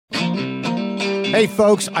Hey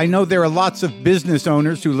folks, I know there are lots of business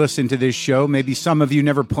owners who listen to this show. Maybe some of you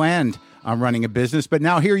never planned on running a business, but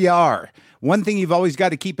now here you are. One thing you've always got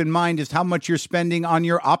to keep in mind is how much you're spending on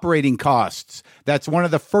your operating costs. That's one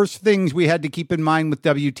of the first things we had to keep in mind with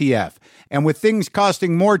WTF. And with things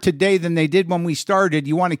costing more today than they did when we started,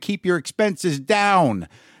 you want to keep your expenses down.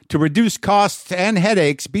 To reduce costs and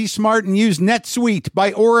headaches, be smart and use NetSuite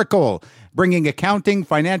by Oracle, bringing accounting,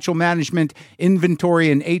 financial management,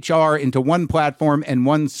 inventory, and HR into one platform and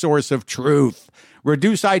one source of truth.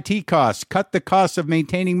 Reduce IT costs, cut the costs of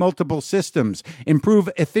maintaining multiple systems, improve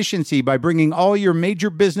efficiency by bringing all your major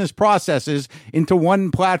business processes into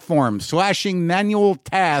one platform, slashing manual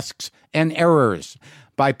tasks and errors.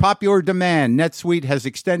 By popular demand, NetSuite has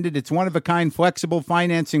extended its one-of-a-kind flexible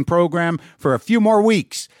financing program for a few more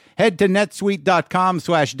weeks. Head to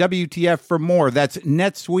netsuite.com/WTF for more. That's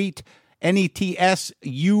NetSuite,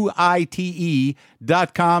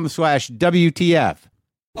 NetSuite.com/WTF.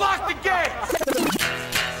 Lock the gate!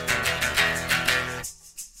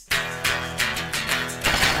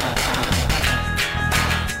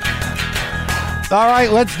 All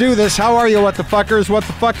right, let's do this. How are you, what the fuckers? What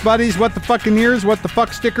the fuck buddies? What the fucking ears? What the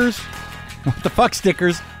fuck stickers? What the fuck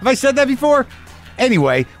stickers? Have I said that before?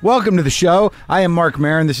 Anyway, welcome to the show. I am Mark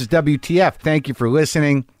Maron. This is WTF. Thank you for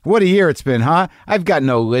listening. What a year it's been, huh? I've got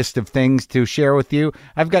no list of things to share with you.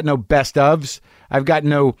 I've got no best ofs. I've got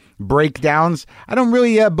no breakdowns. I don't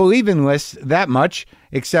really believe in lists that much,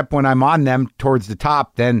 except when I'm on them towards the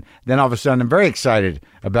top. Then all of a sudden I'm very excited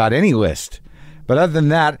about any list. But other than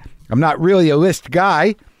that, I'm not really a list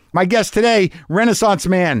guy. My guest today, Renaissance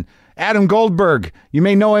man, Adam Goldberg. You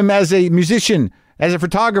may know him as a musician, as a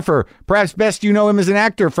photographer. Perhaps best you know him as an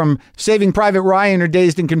actor from Saving Private Ryan or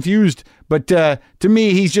Dazed and Confused. But to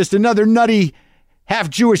me, he's just another nutty,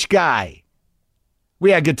 half-Jewish guy.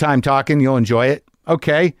 We had a good time talking. You'll enjoy it.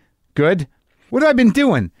 Okay, good. What have I been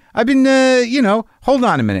doing? I've been, hold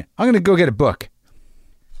on a minute. I'm going to go get a book.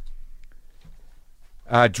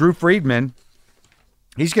 Drew Friedman.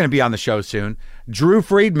 He's going to be on the show soon. Drew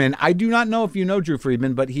Friedman. I do not know if you know Drew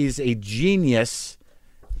Friedman, but he's a genius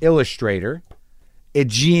illustrator, a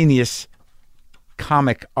genius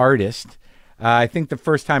comic artist. I think the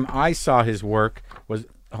first time I saw his work was,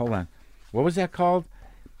 hold on, what was that called?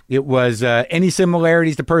 It was Any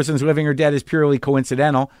Similarities to Persons Living or Dead is Purely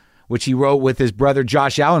Coincidental, which he wrote with his brother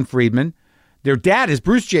Josh Allen Friedman. Their dad is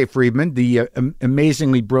Bruce J. Friedman, the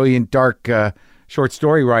amazingly brilliant, dark short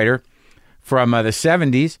story writer from the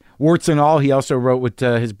 70s. Warts and All, he also wrote with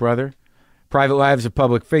his brother. Private Lives of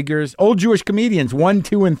Public Figures. Old Jewish Comedians, 1,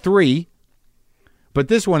 2, and 3. But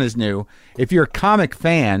this one is new. If you're a comic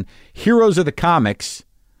fan, Heroes of the Comics,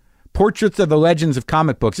 Portraits of the Legends of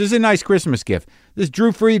Comic Books. This is a nice Christmas gift. This is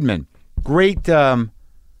Drew Friedman. Great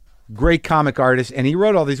comic artist. And he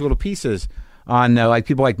wrote all these little pieces on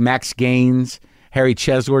people like Max Gaines, Harry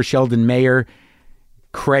Chesler, Sheldon Mayer,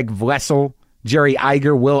 Craig Vlessel, Jerry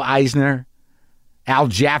Iger, Will Eisner, Al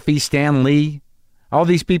Jaffe, Stan Lee. All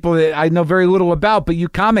these people that I know very little about, but you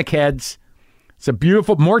comic heads. It's a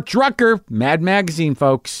beautiful, Mort Drucker, Mad Magazine,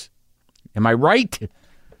 folks. Am I right?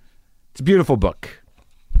 It's a beautiful book.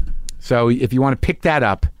 So if you want to pick that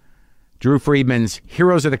up, Drew Friedman's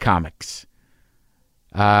Heroes of the Comics.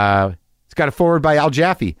 It's got a foreword by Al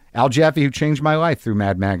Jaffe. Al Jaffe, who changed my life through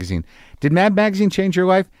Mad Magazine. Did Mad Magazine change your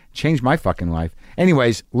life? Changed my fucking life.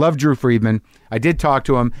 Anyways, love Drew Friedman. I did talk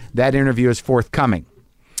to him. That interview is forthcoming.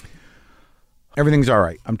 Everything's all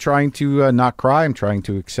right. I'm trying to not cry. I'm trying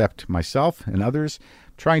to accept myself and others.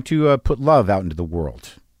 I'm trying to put love out into the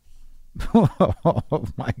world. Oh,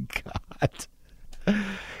 my God.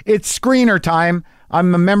 It's screener time.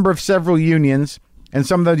 I'm a member of several unions, and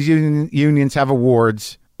some of those unions have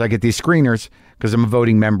awards. I get these screeners because I'm a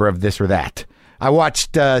voting member of this or that. I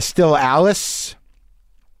watched Still Alice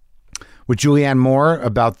with Julianne Moore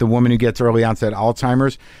about the woman who gets early onset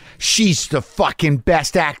Alzheimer's. She's the fucking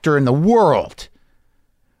best actor in the world.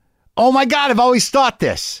 Oh my God, I've always thought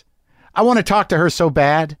this. I want to talk to her so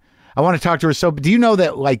bad. Do you know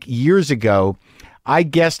that like years ago, I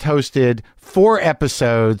guest hosted 4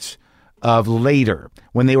 episodes of Later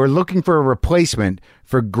when they were looking for a replacement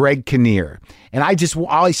for Greg Kinnear. And I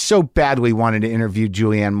so badly wanted to interview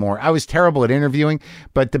Julianne Moore. I was terrible at interviewing,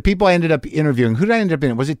 but the people I ended up interviewing, who did I end up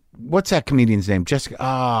in? What's that comedian's name? Jessica.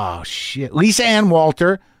 Oh, shit. Lisa Ann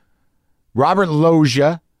Walter, Robert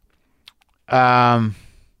Loggia,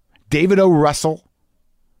 David O. Russell,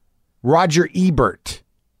 Roger Ebert.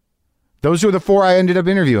 Those were the 4 I ended up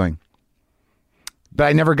interviewing. But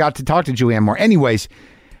I never got to talk to Julianne Moore. Anyways,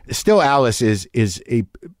 Still Alice is a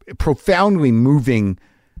profoundly moving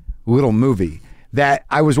little movie that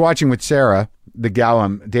I was watching with Sarah, the gal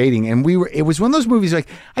I'm dating, and it was one of those movies like,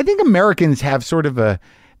 I think Americans have sort of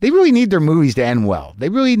they really need their movies to end well. They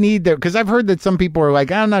really need because I've heard that some people are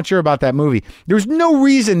like, I'm not sure about that movie. There's no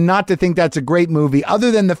reason not to think that's a great movie other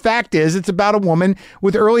than the fact is it's about a woman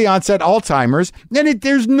with early onset Alzheimer's, and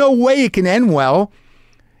there's no way it can end well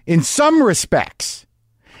in some respects.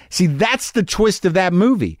 See, that's the twist of that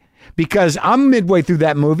movie, because I'm midway through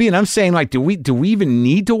that movie and I'm saying, like, do we even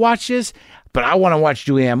need to watch this? But I want to watch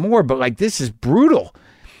Julianne Moore, but like, this is brutal.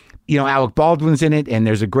 You know, Alec Baldwin's in it and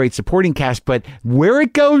there's a great supporting cast, but where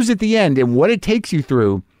it goes at the end and what it takes you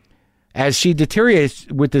through as she deteriorates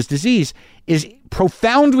with this disease is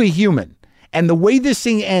profoundly human. And the way this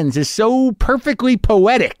thing ends is so perfectly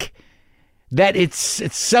poetic that it's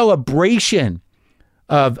celebration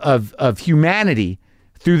of humanity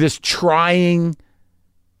through this trying,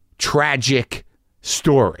 tragic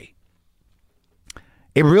story.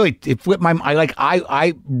 It flipped my mind.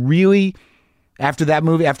 I really, after that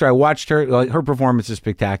movie, after I watched her, her performance is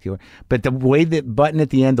spectacular. But the way that button at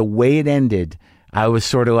the end, the way it ended, I was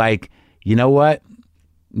sort of like, you know what?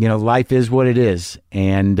 You know, life is what it is.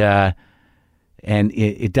 And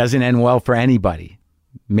it doesn't end well for anybody.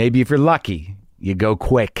 Maybe if you're lucky, you go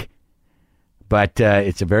quick. But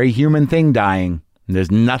it's a very human thing, dying. And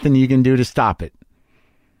there's nothing you can do to stop it.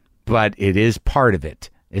 But it is part of it.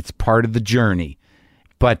 It's part of the journey.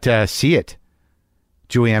 But see it.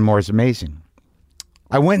 Julianne Moore is amazing.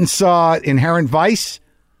 I went and saw Inherent Vice,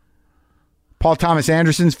 Paul Thomas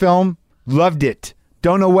Anderson's film. Loved it.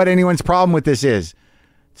 Don't know what anyone's problem with this is.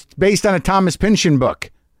 It's based on a Thomas Pynchon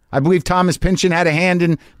book. I believe Thomas Pynchon had a hand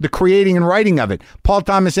in the creating and writing of it. Paul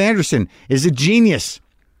Thomas Anderson is a genius.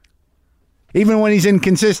 Even when he's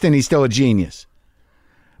inconsistent, he's still a genius.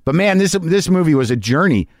 But man, this movie was a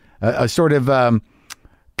journey, a sort of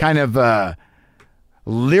kind of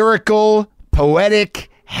lyrical, poetic,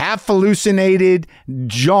 half hallucinated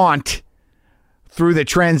jaunt through the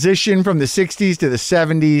transition from the 60s to the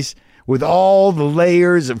 70s with all the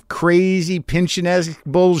layers of crazy Pynchon-esque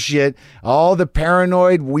bullshit, all the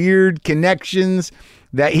paranoid, weird connections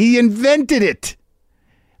that he invented it.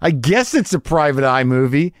 I guess it's a private eye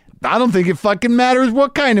movie. I don't think it fucking matters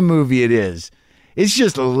what kind of movie it is. It's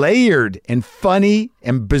just layered and funny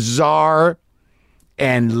and bizarre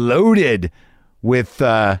and loaded with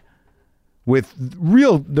the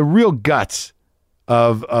real guts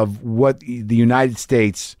of what the United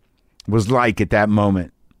States was like at that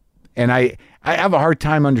moment. And I have a hard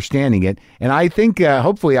time understanding it. And I think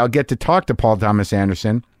hopefully I'll get to talk to Paul Thomas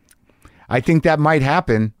Anderson. I think that might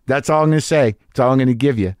happen. That's all I'm going to say. That's all I'm going to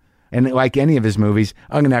give you. And like any of his movies,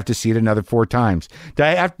 I'm going to have to see it another 4 times.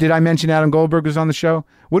 Did I mention Adam Goldberg was on the show?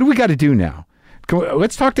 What do we got to do now?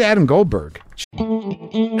 Let's talk to Adam Goldberg.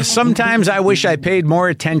 Sometimes I wish I paid more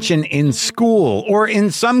attention in school, or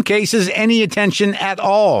in some cases, any attention at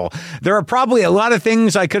all. There are probably a lot of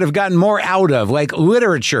things I could have gotten more out of, like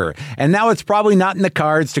literature, and now it's probably not in the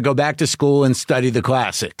cards to go back to school and study the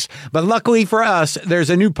classics. But luckily for us,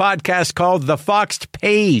 there's a new podcast called The Foxed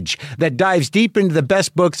Page that dives deep into the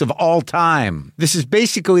best books of all time. This is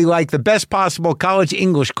basically like the best possible college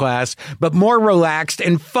English class, but more relaxed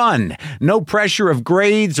and fun. No pressure of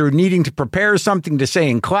grades or needing to prepare something to say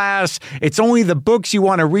in class. It's only the books you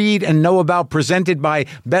want to read and know about, presented by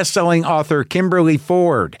best-selling author Kimberly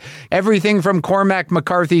Ford. Everything from Cormac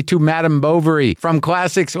McCarthy to Madame Bovary, from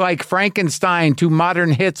classics like Frankenstein to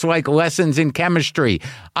modern hits like Lessons in Chemistry.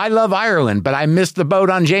 I love Ireland, but I missed the boat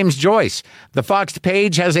on James Joyce. The Foxed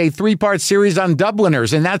Page has a 3-part series on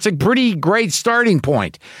Dubliners, and that's a pretty great starting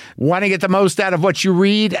point. Want to get the most out of what you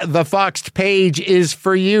read? The Foxed Page is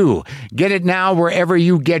for you. Get it now wherever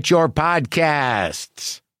you get your podcasts.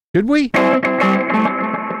 Should we?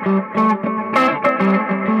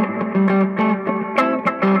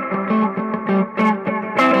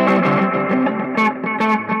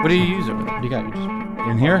 What do you use over there? You got you just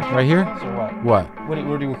In here? Right here? So what? What?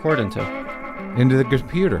 What do you record into? Into the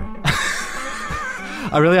computer.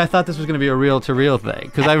 I thought this was going to be a reel-to-reel thing,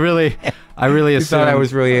 because I really You assumed. thought I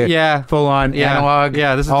was really full-on analog?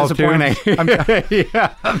 Yeah, this is all disappointing. I'm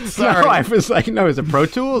sorry. No, I was like, no, is it Pro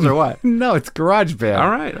Tools or what? No, it's GarageBand. All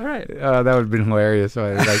right. That would have been hilarious. So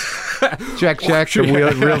I was like, check, the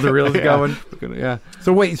reel-to-reel's going. Yeah.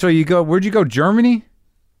 So wait, where'd you go, Germany?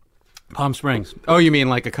 Palm Springs. Oh, you mean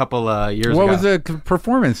like a couple years ago? What was the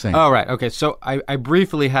performance thing? Oh, right. Okay, so I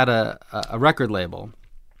briefly had a record label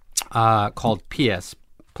called PS,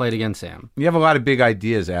 Play It Again, Sam. You have a lot of big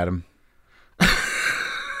ideas, Adam.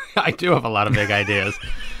 I do have a lot of big ideas.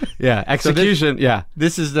 Yeah, execution.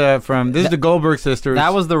 This is the Goldberg Sisters.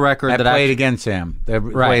 That was the record that Play It Again, Sam.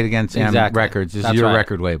 Play It Again, Sam exactly. Records is That's your right.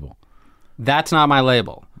 record label. That's not my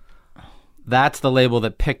label. That's the label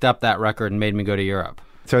that picked up that record and made me go to Europe.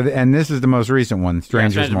 So, and this is the most recent one,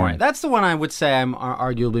 Stranger's Morning. That's the one I would say I'm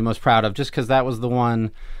arguably most proud of, just because that was the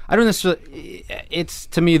one. I don't necessarily. It's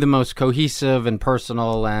to me the most cohesive and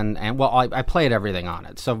personal, and well, I played everything on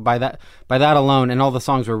it. So by that alone, and all the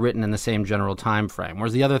songs were written in the same general time frame.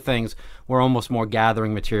 Whereas the other things were almost more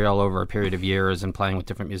gathering material over a period of years and playing with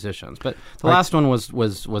different musicians. But the last one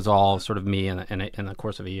was all sort of me in the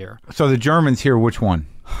course of a year. So the Germans here, which one?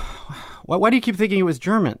 Why do you keep thinking it was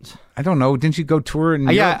Germans? I don't know. Didn't you go tour in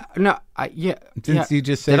Europe? Yeah, no, Didn't you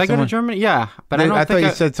just say? Did I go to Germany? Yeah, but I thought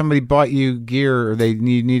you said somebody bought you gear, or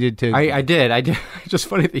you needed to. I did. It's just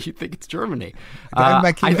funny that you think it's Germany.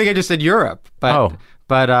 I think I just said Europe, but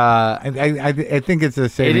I think it's a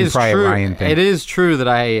Saving Private Ryan thing. It is true that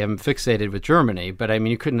I am fixated with Germany, but I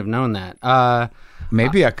mean, you couldn't have known that.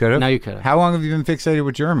 Maybe I could have. No, you could have. How long have you been fixated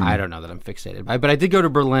with Germany? I don't know that I'm fixated by it, but I did go to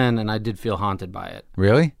Berlin, and I did feel haunted by it.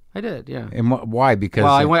 Really? I did, yeah. And why? Because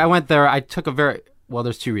I went there. I took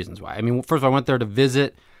there's two reasons why. I mean, first of all, I went there to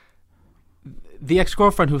visit the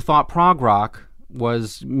ex-girlfriend who thought prog rock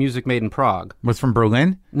was music made in Prague. Was from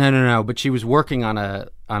Berlin? No. But she was working on a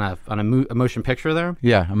motion picture there.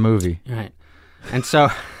 Yeah, a movie. Right. And so,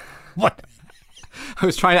 what?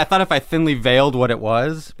 I thought if I thinly veiled what it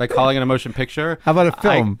was by calling it a motion picture. How about a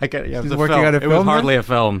film? It was working on a film. It was hardly a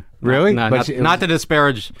film. Really? No, not to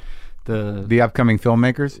disparage the upcoming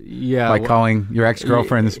filmmakers. Yeah, by calling your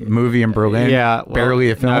ex-girlfriend's movie in Berlin. Yeah, barely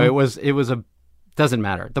a film. No, it was a. Doesn't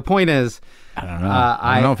matter. The point is, I don't know.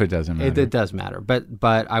 I don't know if it doesn't matter. It does matter, but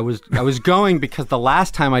I was going because the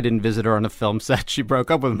last time I didn't visit her on a film set, she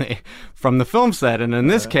broke up with me from the film set, and in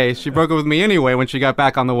this case, she broke up with me anyway when she got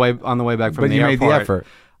back on the way back from the airport. But you made the effort.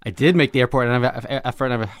 I did make the effort, and I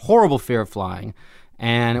have a horrible fear of flying,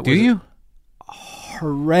 and it was you?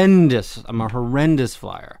 Horrendous. I'm a horrendous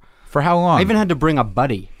flyer. For how long? I even had to bring a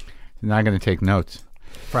buddy. You're not going to take notes.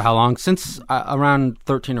 For how long? Since around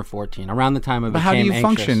 13 or 14, around the time I became anxious. But how do you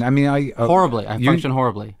function? I mean, horribly. I function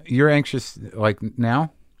horribly. You're anxious like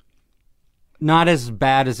now? Not as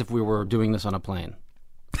bad as if we were doing this on a plane.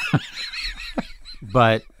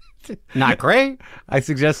 But not great. I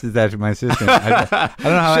suggested that to my assistant. I don't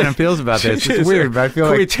know how Adam feels about this. It's weird, but I feel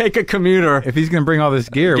like we take a commuter. If he's going to bring all this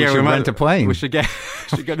gear, we should rent a plane. We should go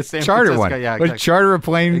to San charter Francisco. One. Yeah, exactly. Let's charter a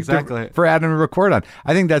plane for Adam to record on.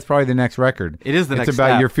 I think that's probably the next record. It is the next It's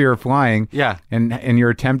about step. your fear of flying. Yeah. And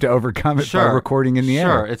your attempt to overcome it by recording in the air.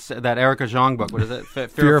 Sure. It's that Erica Zhang book. What is it?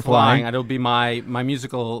 Fear of Flying. It'll be my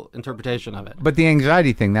musical interpretation of it. But the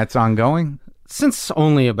anxiety thing, that's ongoing? Since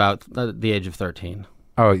only about the age of 13.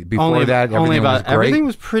 Oh, before that, everything was great? Everything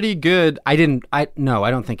was pretty good. I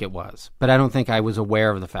don't think it was. But I don't think I was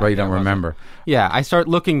aware of the fact. Well, you don't remember. Yeah, I start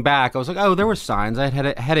looking back. I was like, oh, there were signs. I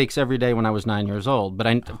had headaches every day when I was 9 years old. But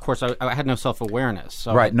of course, I had no self-awareness.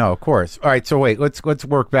 So right, no, of course. All right, so wait, let's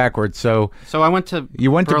work backwards. So I went to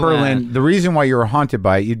You went to Berlin. The reason why you were haunted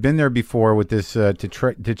by it, you'd been there before with this,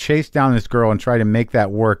 to chase down this girl and try to make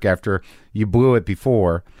that work after you blew it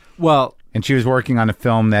before. Well... And she was working on a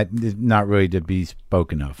film that is not really to be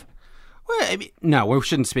spoken of. Well, I mean, no, we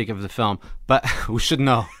shouldn't speak of the film, but we should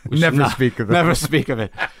know. Never speak of it. Never speak of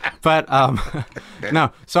it. But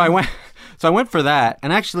no, so I went for that,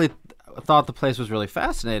 and actually thought the place was really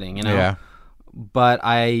fascinating. You know, yeah. But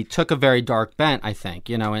I took a very dark bent, I think.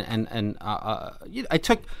 You know, and I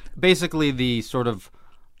took basically the sort of.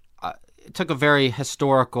 It took a very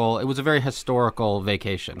historical. It was a very historical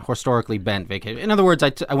vacation, historically bent vacation. In other words,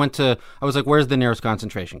 I was like, "Where's the nearest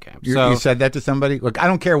concentration camp?" You said that to somebody. Look, I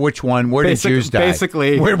don't care which one. Where did Jews die?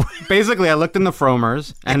 Basically, I looked in the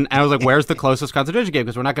Fromers and I was like, "Where's the closest concentration camp?"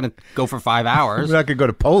 Because we're not going to go for 5 hours. We're not going to go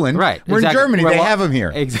to Poland, right? We're in Germany. They have them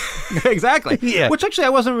here. Exactly. Yeah. Which actually, I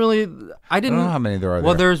wasn't really. I don't know how many there are.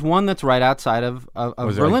 Well, there's one that's right outside of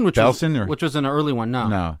Berlin, which was an early one.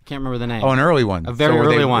 No, can't remember the name. Oh, an early one. A very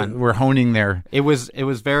early one. We're honing there. It was the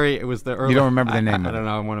early. You don't remember the name? I don't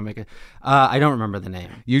know. I want to make it. I don't remember the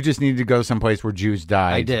name. You just needed to go someplace where Jews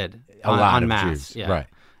died. I did. A lot of mass, Jews. Yeah. Right.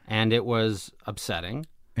 And it was upsetting.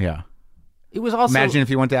 Yeah. It was also. Imagine if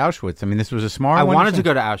you went to Auschwitz. I mean, this was a smart. I wanted to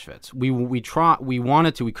go to Auschwitz. We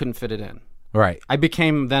wanted to. We couldn't fit it in. Right. I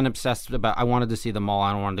became then obsessed about. I wanted to see them all.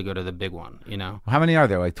 I don't want to go to the big one. You know. How many are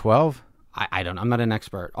there? Like 12? I don't. I'm not an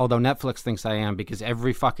expert. Although Netflix thinks I am, because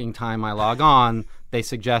every fucking time I log on, they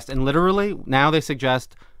suggest, and literally now they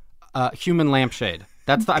suggest, human lampshade.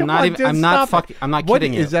 That's the. I'm not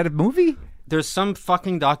kidding you. Is that a movie? There's some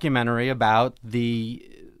fucking documentary about the.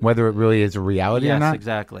 Whether it really is a reality or not? Yes,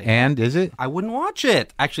 exactly. And is it? I wouldn't watch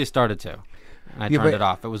it. Actually started to. And I turned it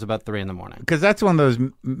off. It was about 3 a.m. Because that's one of those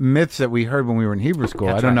myths that we heard when we were in Hebrew school.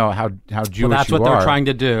 That's I don't know how Jewish that's you what are. they're trying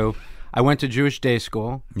to do. I went to Jewish day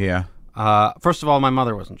school. Yeah. First of all, my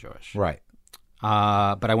mother wasn't Jewish. Right.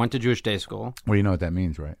 But I went to Jewish day school. Well, you know what that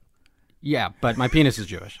means, right? Yeah, but my penis is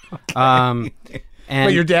Jewish. But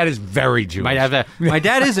your dad is very Jewish. My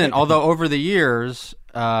dad isn't, although over the years,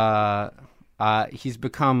 he's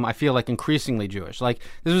become, I feel like, increasingly Jewish. Like,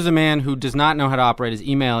 this was a man who does not know how to operate his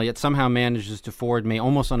email, yet somehow manages to forward me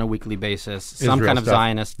almost on a weekly basis some Israel kind of stuff.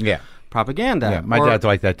 Zionist propaganda. Yeah, my dad's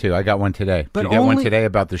like that too. I got one today. Did you get one today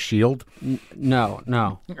about the shield? No.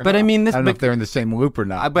 But I mean, I don't know if they're in the same loop or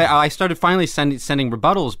not. But I started finally sending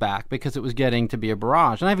rebuttals back because it was getting to be a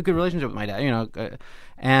barrage. And I have a good relationship with my dad,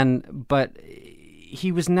 but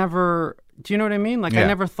he was never. Do you know what I mean? Like,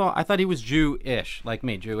 Yeah. I thought he was Jewish, like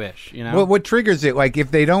me, Jewish, you know? Well, what triggers it? Like,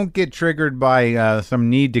 if they don't get triggered by some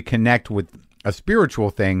need to connect with a spiritual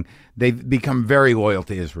thing, they become very loyal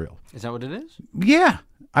to Israel. Is that what it is? Yeah.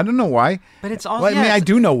 I don't know why. But it's also, Well, I mean, I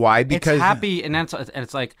do know why, because it's happy, and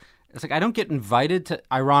it's like I don't get invited to,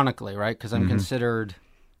 ironically, right? Because I'm considered,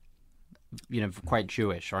 quite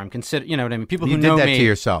Jewish, or I'm considered, you know what I mean? People you who did know that me. to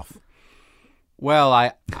yourself. Well,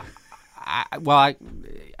 I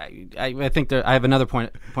think I have another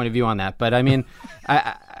point of view on that, but I mean,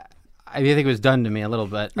 I think it was done to me a little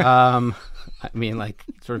bit. I mean, like,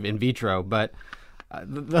 sort of in vitro, but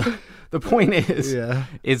the point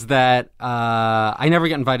is that I never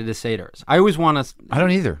get invited to seders. I always want to. I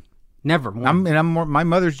don't either. Never. My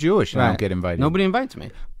mother's Jewish, and I Right. don't get invited. Nobody invites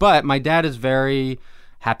me, but my dad is very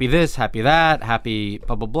happy this, happy that, happy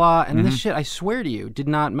blah blah blah, and this shit. I swear to you, I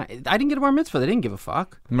didn't get a bar mitzvah. They didn't give a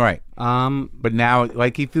fuck. Right. But now,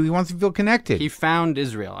 like, he wants to feel connected. He found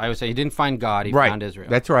Israel. I would say he didn't find God. He right. found Israel.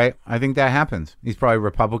 That's right. I think that happens. He's probably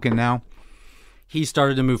Republican now. He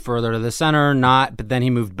started to move further to the center, but then he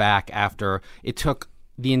moved back after it took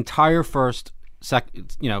the entire first,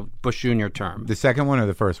 Bush Jr. term. The second one or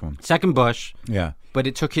the first one? Second Bush. Yeah. But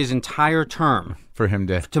it took his entire term For him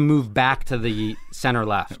to move back to the center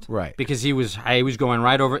left. Right. Because he was going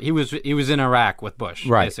right over. He was in Iraq with Bush,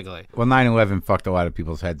 right. basically. Well, 9/11 fucked a lot of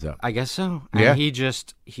people's heads up. I guess so. Yeah. And he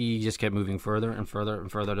just kept moving further and further and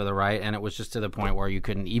further to the right, and it was just to the point where you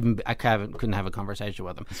couldn't have a conversation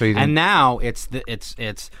with him. So you didn't- and now it's this.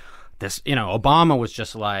 Obama was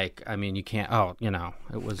just like, I mean, you can't.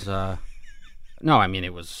 It was. No, I mean,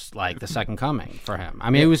 it was like the second coming for him. I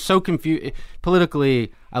mean, it was so confused.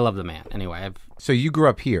 Politically, I love the man. Anyway, So you grew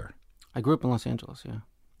up here I grew up in Los Angeles, yeah.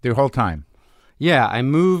 the whole time? Yeah, I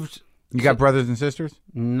moved. You got brothers and sisters?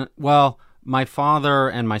 Well, my father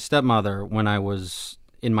and my stepmother, when I was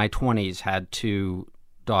in my 20s, had 2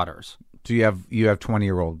 daughters. So you have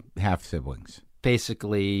 20-year-old half siblings.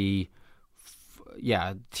 Basically,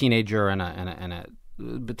 teenager and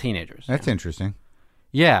but teenagers. That's interesting.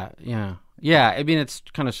 Yeah. I mean, it's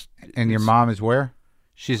kind of. And your mom is where?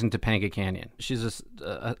 She's in Topanga Canyon. She's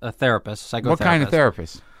a therapist, psychotherapist. What kind of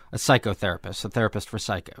therapist? A psychotherapist, a therapist for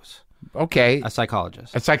psychos. Okay. A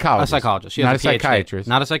psychologist. A psychologist. A psychologist. She Not has a PhD. psychiatrist.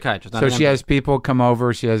 Not a psychiatrist. So she has people come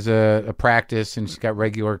over. She has a practice, and she's got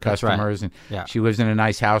regular That's right. customers. And Yeah. she lives in a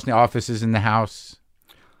nice house. And the office is in the house.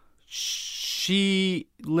 She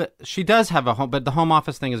does have a home, but the home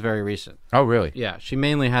office thing is very recent. Oh, really? Yeah, she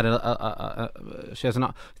mainly had she has an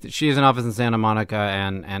office in Santa Monica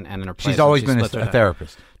and in her place. She's always She been splits a her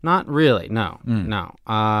therapist. Not really. No.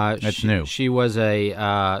 That's new. She was a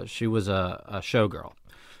showgirl.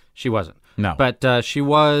 She wasn't. No. But she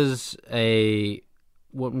was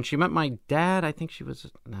when she met my dad. I think she was.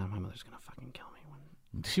 No, my mother's gonna fucking kill me.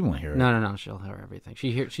 She won't hear it. No. She'll hear everything.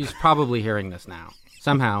 She's probably hearing this now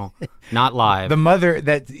somehow, not live. The mother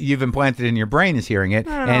that you've implanted in your brain is hearing it,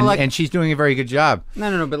 and she's doing a very good job.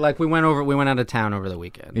 No. But like we went out of town over the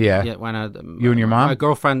weekend. Yeah. Went out. You and your mom? My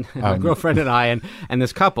girlfriend and I, and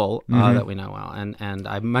this couple that we know well, and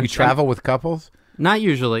I. You travel with couples? Not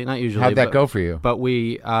usually. How'd that go for you? But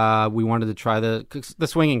we wanted to try the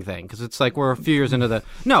swinging thing because it's like we're a few years into the.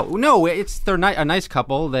 No, they're a nice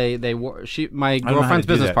couple. My girlfriend's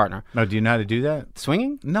business partner. No, do you know how to do that?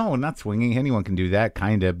 Swinging? No, not swinging. Anyone can do that,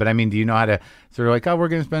 kind of. But I mean, do you know how to sort of like, we're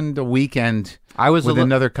going to spend a weekend with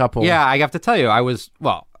another couple? Yeah, I have to tell you, I was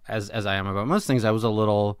as I am about most things. I was a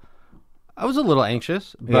little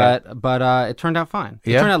anxious, but it turned out fine.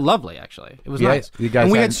 It turned out lovely, actually. It was nice. You guys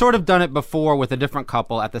and we had sort of done it before with a different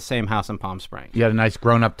couple at the same house in Palm Springs. You had a nice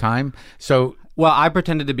grown-up time. So, well, I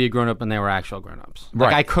pretended to be a grown-up and they were actual grown-ups.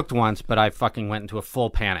 Like, right. I cooked once, but I fucking went into a full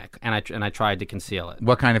panic and I tried to conceal it.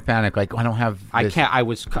 what kind of panic? Like, I don't have this. I can't.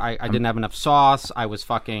 I didn't have enough sauce. I was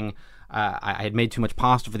fucking. I had made too much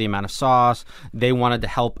pasta for the amount of sauce. They wanted to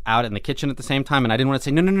help out in the kitchen at the same time, and I didn't want to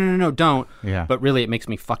say no, don't. Yeah. But really, it makes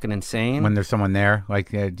me fucking insane. When there's someone there, like,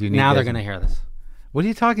 do you need now this? they're gonna hear this. What are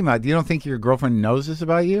you talking about? You don't think your girlfriend knows this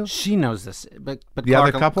about you? She knows this, but The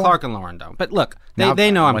other couple? Clark and Lauren don't. But look, Now-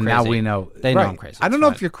 they know I'm well, crazy. Now we know. They know Right. I'm crazy. I don't It's know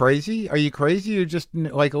fine. if you're crazy. Are you crazy? You're just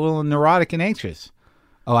like a little neurotic and anxious.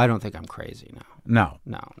 Oh, I don't think I'm crazy. No.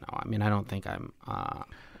 No. I mean, I don't think I'm.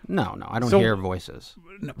 No. I don't So- hear voices.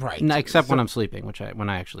 Right. No, except when I'm sleeping, when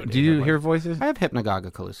I actually do. Do you hear hear voices? I have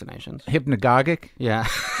hypnagogic hallucinations. Hypnagogic? Yeah.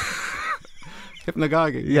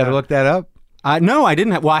 Hypnagogic. You got to look that up. No, I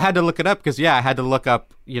didn't. Well, I had to look it up because I had to look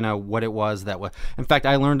up, what it was that was. In fact,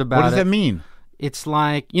 I learned about What does it. that mean? It's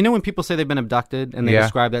like when people say they've been abducted and they Yeah.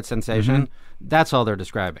 describe that sensation. That's all they're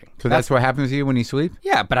describing. So that's what happens to you when you sleep?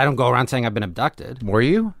 Yeah, but I don't go around saying I've been abducted. Were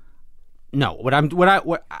you? No,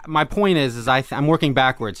 my point is I'm working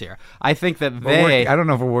backwards here. I think that I don't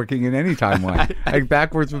know if we're working in any timeline. Like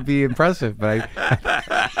backwards would be impressive, but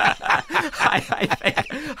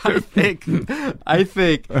I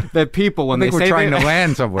think that people when I think they we're say trying to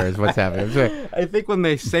land somewhere is what's happening. I think when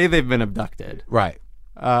they say they've been abducted. Right.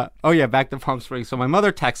 Back to Palm Springs. So my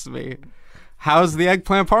mother texts me, "How's the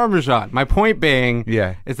eggplant parmesan?" My point being,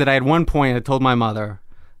 is that I at one point had told my mother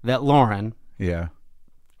that Lauren,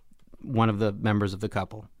 one of the members of the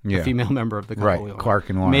couple, the female member of the couple, Right, Clark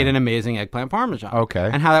and Lauren, made an amazing eggplant parmesan. Okay.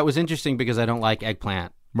 And how that was interesting because I don't like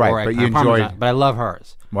eggplant. Right, or but eggplant you enjoyed- parmesan, but I love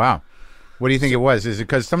hers. Wow. What do you think it was? Is it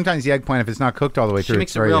because sometimes the eggplant, if it's not cooked all the way She through,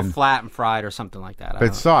 makes it's it very real flat and fried or something like that. But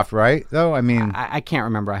it's soft, right? Though I mean, I can't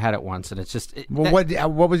remember. I had it once, and it's just.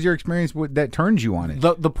 what was your experience that turned you on it?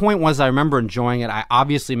 The point was, I remember enjoying it. I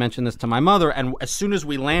obviously mentioned this to my mother, and as soon as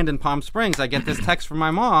we land in Palm Springs, I get this text from my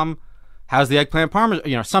mom. How's the eggplant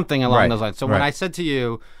parmesan? Something along those lines. So when I said to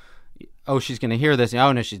you, "Oh, she's going to hear this,"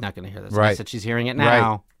 oh no, she's not going to hear this. Right. I said she's hearing it now.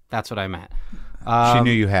 Right. That's what I meant. She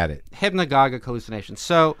knew you had it. Hypnagogic hallucination.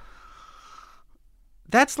 So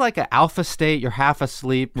that's like an alpha state. You're half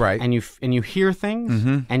asleep, Right. And you hear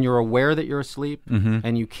things, and you're aware that you're asleep,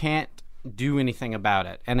 and you can't do anything about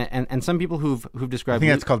it. And some people who've I described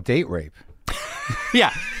think that's called date rape.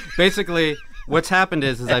 yeah, basically. What's happened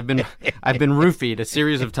is I've been roofied a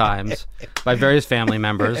series of times by various family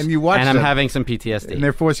members, And you watch and I'm them. having some PTSD. And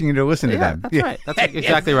they're forcing you to listen to them. That's right. That's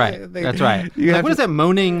exactly right. That's right. You have What to- is that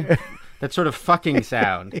moaning? That sort of fucking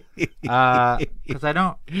sound. Because I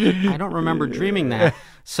don't remember dreaming that.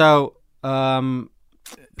 So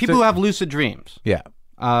people who have lucid dreams, Yeah.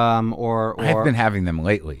 or I've been having them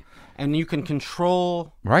lately. and you can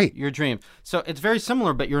control Right. your dreams. So it's very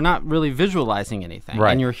similar, but you're not really visualizing anything,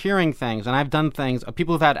 Right. and you're hearing things. And I've done things.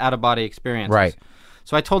 People who've had out of body experiences, Right.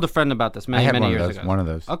 So I told a friend about this I many had many one of years those. ago. One of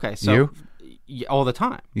those. Okay, so all the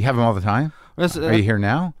time. You have them all the time? Are you here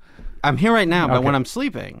now? I'm here right now, but Okay. when I'm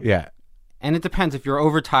sleeping, Yeah. and it depends. If you're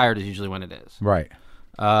overtired, is usually when it is. Right.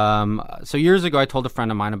 So years ago, I told a friend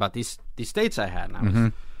of mine about these states I had, and I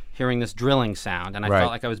was hearing this drilling sound, and I Right.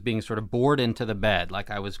 felt like I was being sort of bored into the bed,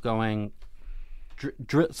 like I was going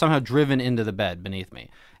somehow driven into the bed beneath me,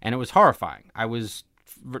 and it was horrifying. I was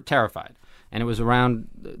terrified, and it was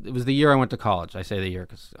the year I went to college. I say the year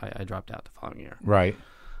because I dropped out the following year. Right.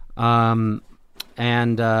 So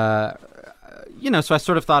I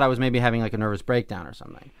sort of thought I was maybe having like a nervous breakdown or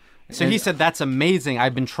something. So he said, "That's amazing.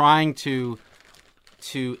 I've been trying to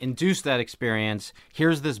induce that experience.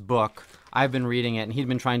 Here's this book. I've been reading it," and he'd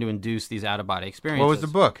been trying to induce these out-of-body experiences. What was the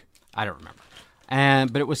book? I don't remember.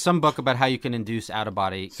 But it was some book about how you can induce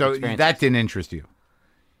out-of-body So experiences. that didn't interest you.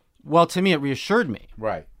 Well, to me, it reassured me.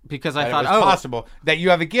 Right. Because I That thought, it was possible that you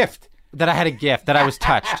have a gift. that I had a gift, that I was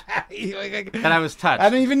touched. That I was touched. I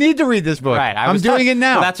don't even need to read this book. Right, I'm doing it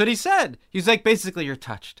now. Well, that's what he said. He's like, basically, you're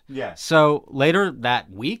touched. Yeah. So later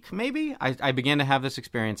that week, maybe, I began to have this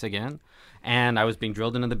experience again, and I was being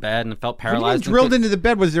drilled into the bed and felt What do you mean paralyzed. drilled into the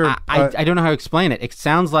bed? Was there I don't know how to explain it. It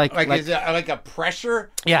sounds like is it like a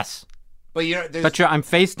pressure? yes, But you know, there's, but I'm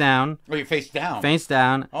face down, you're face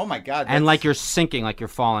down. Oh my God! and like you're sinking, like you're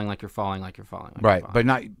falling, like you're falling, like you're falling. Like right, you're but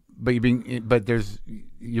not. But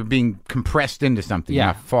you're being compressed into something. Yeah.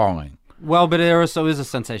 Not falling. well, but there also is a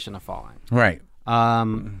sensation of falling. Right.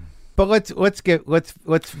 But let's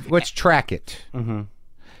track it. Mm-hmm.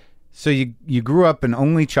 So you grew up an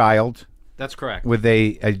only child That's correct. with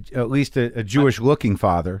at least a Jewish looking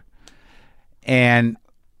father, and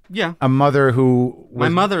Yeah, a mother who was my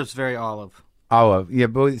mother's very olive. olive. Yeah,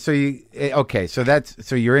 but so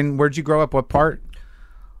you're in. Where'd you grow up? What part?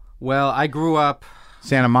 Well, I grew up.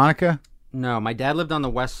 Santa Monica. No, my dad lived on the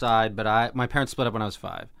west side, but my parents split up when I was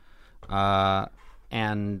 5,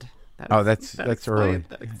 and That's early.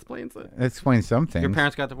 That explains it. That explains some things. Your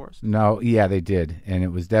parents got divorced. No, yeah, they did, and it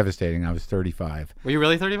was devastating. I was 35. Were you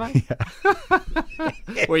really 35?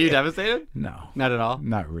 Yeah. Were you devastated? No, Not at all.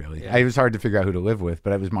 not really. It was hard to figure out who to live with,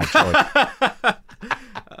 but it was my choice.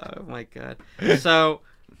 Oh my god. So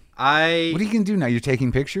What are you gonna do now? You're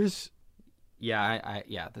taking pictures.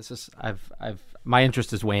 This is my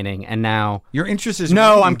interest is waning, and now Your interest is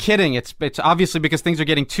no, waning. I'm kidding. It's obviously because things are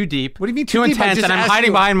getting too deep. What do you mean too too deep? I intense? just And I'm asked hiding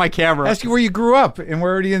you- behind my camera. Ask you where you grew up, and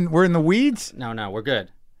we're in the weeds. No, we're good.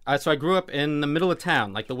 So I grew up in the middle of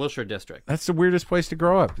town, like the Wilshire district. That's the weirdest place to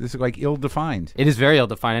grow up. This is like ill-defined. It is very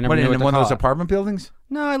ill-defined. I never What, knew in what to one of call those it. apartment buildings?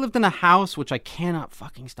 No, I lived in a house, which I cannot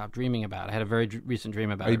fucking stop dreaming about. I had a very recent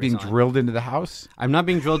dream about it. Are you being recently. drilled into the house? I'm not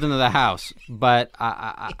being drilled into the house, but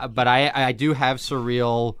I do have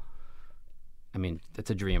surreal. I mean, it's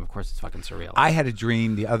a dream. Of course, it's fucking surreal. I had a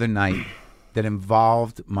dream the other night that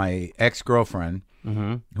involved my ex-girlfriend,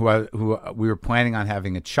 who we were planning on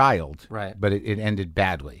having a child, Right. But it ended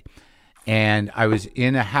badly. And I was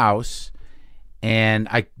in a house, and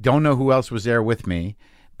I don't know who else was there with me,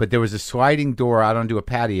 but there was a sliding door out onto a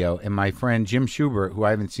patio, and my friend Jim Schubert, who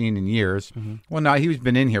I haven't seen in years, well, no, he's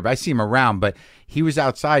been in here, but I see him around, but he was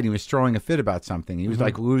outside, and he was throwing a fit about something. He was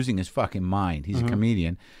like losing his fucking mind. He's a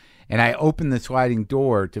comedian. And I opened the sliding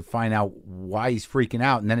door to find out why he's freaking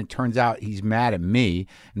out, and then it turns out he's mad at me.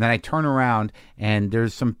 And then I turn around, and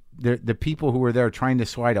there's the people who were there trying to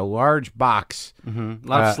slide a large box. A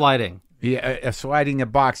lot of sliding. Yeah, sliding a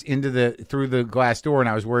box through the glass door, and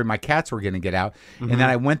I was worried my cats were going to get out. And then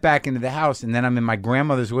I went back into the house, and then I'm in my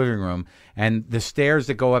grandmother's living room, and the stairs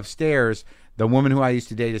that go upstairs, the woman who I used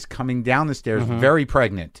to date is coming down the stairs, very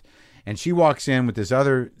pregnant. And she walks in with this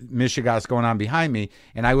other mishigas going on behind me,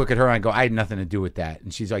 and I look at her and I go, I had nothing to do with that.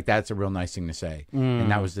 And she's like, that's a real nice thing to say. And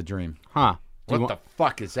that was the dream. Huh. What the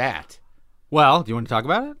fuck is that? Well, do you want to talk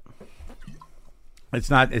about it? It's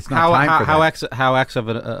not time for that. How ex of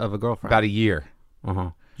a girlfriend? About a year.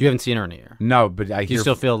 Uh-huh. You haven't seen her in a year. No, but I Do hear... you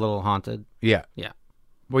still feel a little haunted? Yeah. Yeah.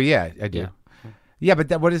 Well, yeah, I do. Yeah. Yeah,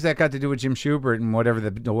 but what has that got to do with Jim Schubert and whatever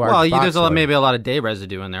the large Well, box there's was? maybe a lot of day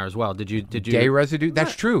residue in there as well. Did you Day residue?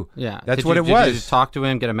 That's true. Yeah. That's Did what you- it did was. you talk to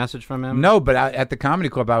him, get a message from him? No, but at the comedy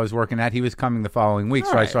club I was working at, he was coming the following week,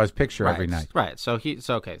 so I Right. saw his picture Right. every night. Right. So okay.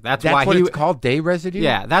 That's That's why what he it's called, day residue?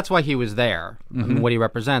 Yeah, that's why he was there. I mean, what he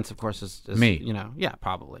represents, of course, is Me. Yeah,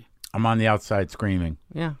 probably. I'm on the outside screaming,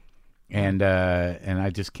 Yeah. and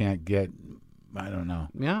I just can't get, I don't know.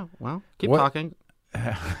 Yeah. Well, keep What- talking.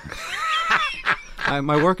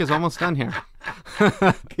 My work is almost done here.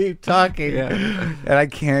 Keep talking. And I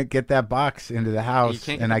can't get that box into the house. You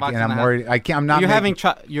can't get and the box in I'm the house? worried. I can't, I'm not You're making,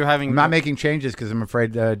 having. I'm not making changes because I'm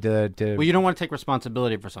afraid to Well, you don't want to take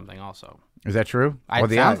responsibility for something, also. Is that true? It Well,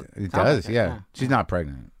 sounds- it sounds does, like it, yeah. yeah. She's not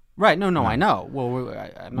pregnant. Right? No, I know. Well,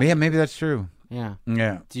 I'm not, Yeah, maybe that's true. yeah.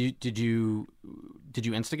 Yeah. Did you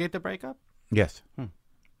instigate the breakup? Yes.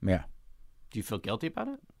 Yeah. Do you feel guilty about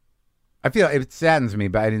it? I feel it saddens me,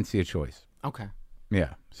 but I didn't see a choice. Okay.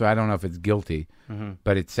 Yeah. So I don't know if it's guilty,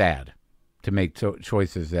 but it's sad to make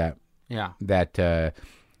choices that Yeah.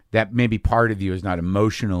 that maybe part of you is not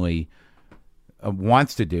emotionally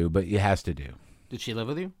wants to do, but it has to do. Did she live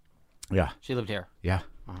with you? Yeah. She lived here. Yeah.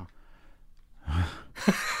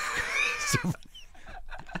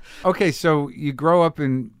 Okay, so you grow up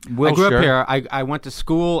in Wilshire. I grew up here. I went to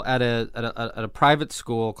school at a private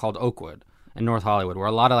school called Oakwood in North Hollywood, where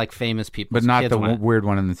a lot of like famous people, but not kids the went. weird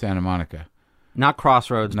one in the Santa Monica. Not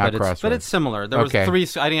Crossroads, Not but Crossroads. it's similar. There was Okay. 3.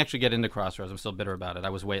 I didn't actually get into Crossroads. I'm still bitter about it. I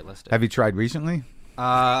was waitlisted. Have you tried recently?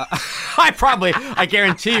 I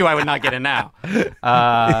guarantee you, I would not get in now.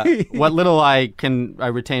 What little I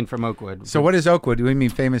retained from Oakwood. So what is Oakwood? Do you mean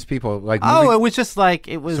famous people like Oh, movie- it was just like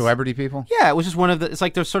it was. celebrity people? Yeah, it was just one of the. It's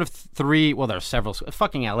like there's sort of 3. Well, there's several.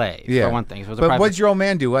 Fucking L.A. Yeah. for one thing. So it was a But private- what'd your old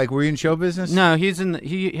man do? Like, were you in show business? No,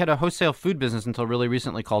 he had a wholesale food business until really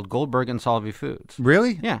recently called Goldberg and Solvay Foods.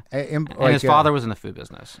 Really? Yeah. And And his father was in the food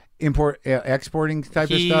business. exporting type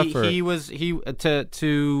of stuff? Or?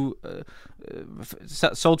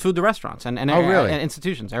 Sold food to restaurants and Oh, really? and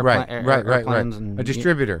institutions, right. airplanes and A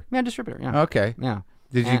distributor. Yeah, distributor. Yeah. Okay. Yeah.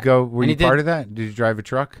 Did you And- go? Were and you he part did- of that? Did you drive a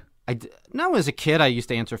truck? No, as a kid, I used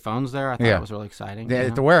to answer phones there. I thought Yeah. it was really exciting. Yeah, you at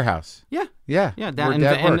know? the warehouse. Yeah. Yeah. Yeah, where down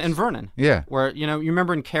Dad works. in Vernon. Yeah. Where, you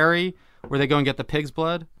remember in Cary where they go and get the pig's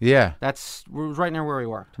blood? Yeah. It was right near where we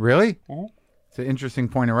worked. Really? It's an interesting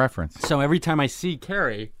point of reference. So every time I see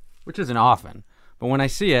Cary, which isn't often, but when I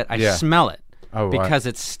see it, I Yeah. smell it Oh, wow. because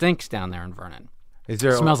it stinks down there in Vernon. Is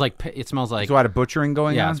there It smells like there's a lot of butchering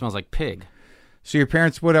going yeah, on? it smells like pig. So your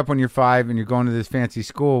parents split up when you're 5 and you're going to this fancy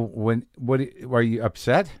school. Were you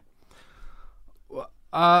upset?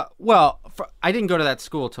 Well, I didn't go to that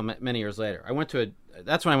school till many years later.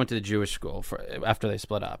 That's when I went to the Jewish school after they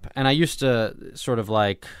split up, and I used to sort of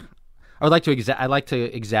like, I like to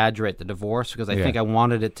exaggerate the divorce because I think I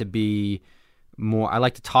wanted it to be more. I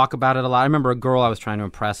like to talk about it a lot. I remember a girl I was trying to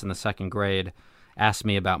impress in the 2nd grade, asked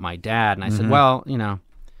me about my dad, and I said, well,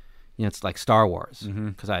 it's like Star Wars,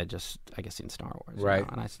 because I had just, I guess, seen Star Wars. Right.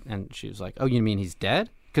 And she was like, oh, you mean he's dead?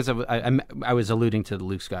 Because I was alluding to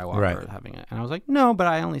Luke Skywalker having it. And I was like, no, but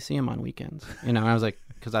I only see him on weekends. And I was like,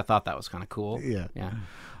 because I thought that was kind of cool. Yeah. Yeah.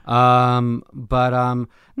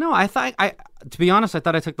 No, to be honest, I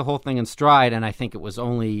thought I took the whole thing in stride, and I think it was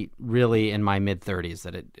only really in my mid-30s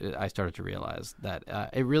that I started to realize that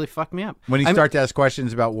it really fucked me up. When you start to ask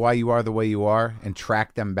questions about why you are the way you are and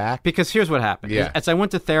track them back? Because here's what happened. Yeah. As I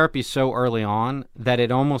went to therapy so early on that it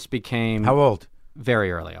almost became... How old?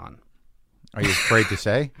 Very early on. Are you afraid to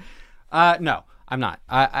say? No, I'm not.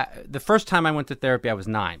 The first time I went to therapy, I was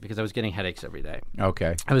 9 because I was getting headaches every day.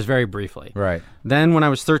 Okay. I was very briefly. Right. Then when I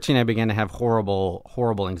was 13, I began to have horrible,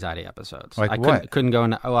 horrible anxiety episodes. Like I what? Couldn't go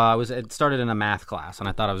in. It started in a math class, and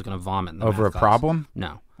I thought I was going to vomit in the Over math a class. problem?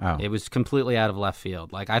 No. Oh. It was completely out of left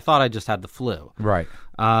field. Like, I thought I just had the flu. Right.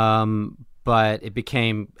 But it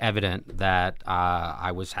became evident that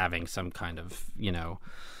I was having some kind of,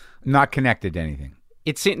 Not connected to anything.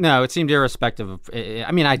 It seemed irrespective of.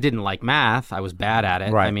 I mean, I didn't like math. I was bad at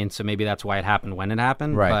it. Right. I mean, so maybe that's why it happened when it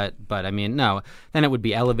happened. Right. But I mean, no. Then it would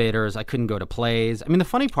be elevators. I couldn't go to plays. I mean, the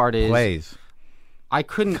funny part is Plays. I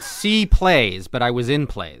couldn't see plays, but I was in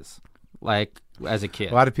plays, like as a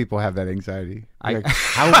kid. A lot of people have that anxiety. Like,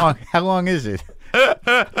 how long is it?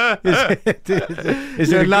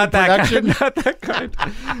 Is it a not good production? Not that kind.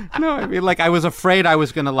 No, I mean, like I was afraid I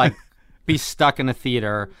was gonna be stuck in a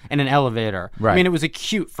theater in an elevator. Right. I mean, it was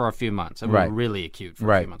acute for a few months. It was really acute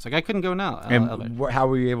for a few months. Like I couldn't go now. And how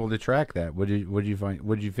were you able to track that? What did you find?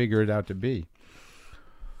 What did you figure it out to be?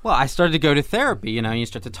 Well, I started to go to therapy, and you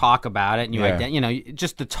start to talk about it, and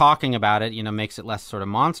just the talking about it, makes it less sort of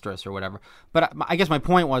monstrous or whatever. But I guess my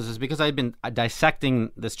point is because I'd been dissecting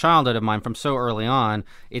this childhood of mine from so early on,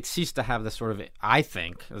 it ceased to have the sort of, I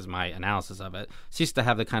think, as my analysis of it, ceased to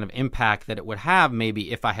have the kind of impact that it would have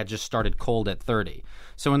maybe if I had just started cold at 30.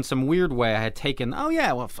 So in some weird way, I had taken,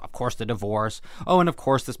 of course the divorce. Oh, and of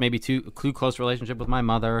course this maybe too close relationship with my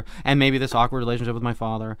mother, and maybe this awkward relationship with my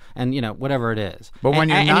father, and whatever it is. But when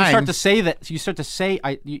you're 9, and you start to say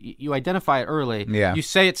you identify it early. Yeah. You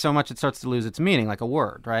say it so much it starts to lose its meaning, like a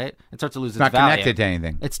word, right? It starts to lose its not value. Connected to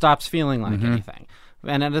anything. It stops feeling like anything.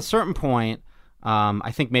 And at a certain point,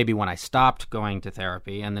 I think maybe when I stopped going to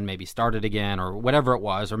therapy and then maybe started again or whatever it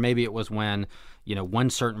was, or maybe it was when, one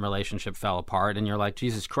certain relationship fell apart and you're like,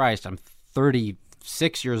 Jesus Christ, I'm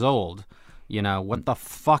 36 years old. What the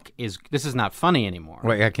fuck this is not funny anymore.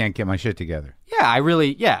 Wait, I can't get my shit together.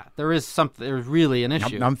 Yeah, there's really an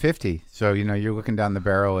issue. I'm 50, so you're looking down the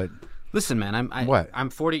barrel at. Listen, man, What? I'm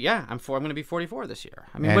 40. Yeah, I'm going to be 44 this year.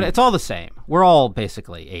 I mean, but it's all the same. We're all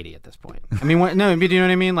basically 80 at this point. I mean, do you know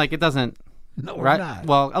what I mean? Like, it doesn't. No, we're right? not.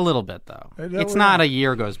 Well, a little bit though. No, it's we're not not. a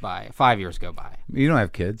year goes by. 5 years go by. You don't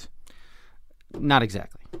have kids. Not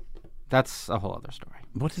exactly. That's a whole other story.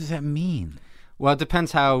 What does that mean? Well, it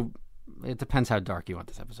depends how dark you want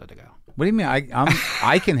this episode to go. What do you mean?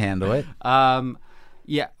 I can handle it.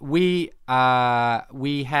 Yeah, we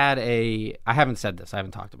had I haven't said this. I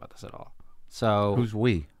haven't talked about this at all. So Who's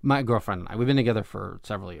we? My girlfriend and I. We've been together for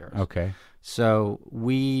several years. Okay. So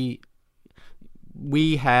we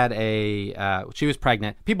had she was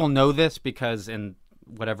pregnant. People know this because in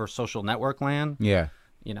whatever social network land, Yeah.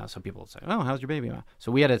 so people say, "Oh, how's your baby?"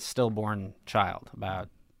 So we had a stillborn child about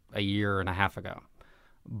a year and a half ago.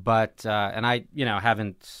 But and I,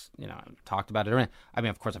 haven't, talked about it or anything. I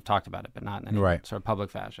mean, of course, I've talked about it, but not in any sort of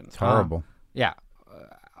public fashion. It's horrible. Yeah,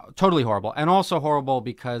 totally horrible, and also horrible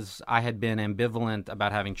because I had been ambivalent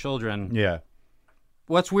about having children. Yeah.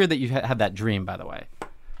 Well, it's weird that you had that dream, by the way.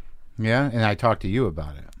 Yeah, and I talked to you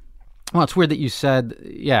about it. Well, it's weird that you said,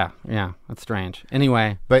 yeah, that's strange.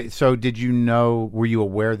 Anyway. But so did you know, were you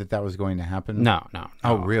aware that was going to happen? No.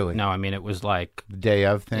 Oh, really? No, I mean, it was like. The day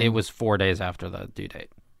of thing? It was 4 days after the due date.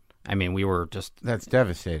 I mean, we were just. That's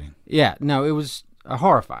devastating. Yeah, no, it was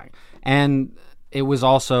horrifying. And it was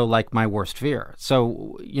also like my worst fear.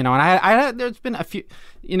 So, and I there's been a few,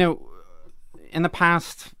 in the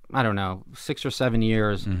past, I don't know, 6 or 7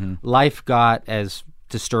 years, life got as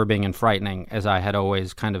disturbing and frightening as I had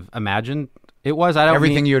always kind of imagined it was.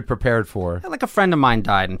 Everything you had prepared for. Like a friend of mine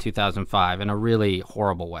died in 2005 in a really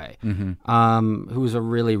horrible way, who was a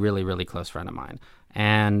really, really, really close friend of mine.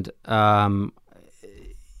 And,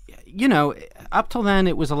 up till then,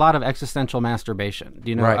 it was a lot of existential masturbation.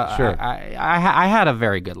 Right, sure. I had a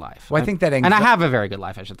very good life. Well, I think that and I have a very good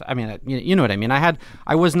life. I should. I mean, you know what I mean. I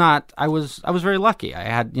was very lucky. I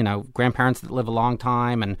had grandparents that live a long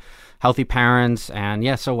time and healthy parents,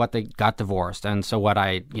 and so what, they got divorced, and so what,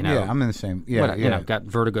 I Yeah, I'm in the same. Yeah, what, yeah. got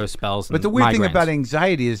vertigo spells. But and the weird thing migraines. about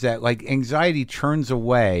anxiety is that, like, anxiety turns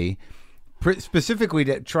away specifically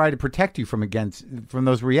to try to protect you from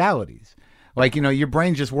those realities. Like, your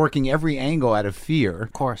brain's just working every angle out of fear.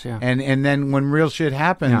 Of course, yeah. And then when real shit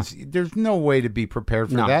happens, there's no way to be prepared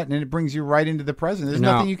for that, and it brings you right into the present. There's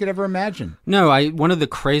nothing you could ever imagine. No, one of the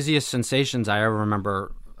craziest sensations I ever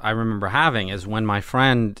remember having is when my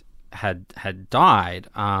friend had died.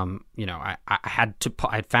 I had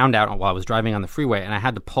found out while I was driving on the freeway, and I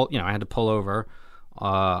had to pull over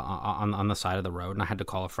on the side of the road, and I had to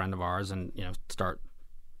call a friend of ours and start,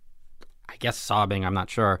 I guess, sobbing. I'm not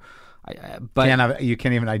sure. But you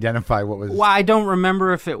can't even identify what was. Well, I don't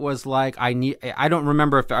remember if it was like I don't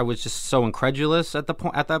remember if I was just so incredulous at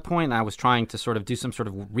that point. And I was trying to sort of do some sort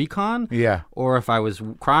of recon. Yeah. Or if I was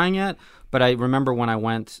crying yet. But I remember when I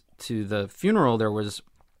went to the funeral, the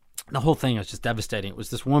whole thing was just devastating. It was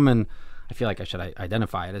this woman. I feel like I should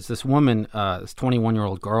identify it as this woman, this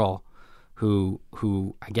 21-year-old girl, who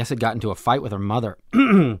I guess had gotten into a fight with her mother,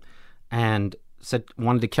 and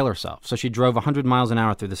wanted to kill herself. So she drove 100 miles an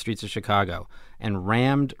hour through the streets of Chicago and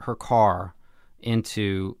rammed her car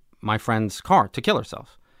into my friend's car to kill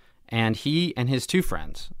herself. And he and his two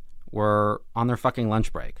friends were on their fucking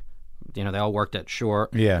lunch break. They all worked at Shure.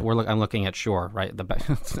 Yeah. I'm looking at Shure, right? I'm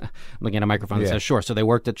looking at a microphone that says Shure. So they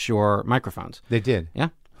worked at Shure Microphones. They did. Yeah.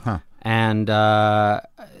 Huh. And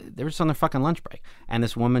they were just on their fucking lunch break. And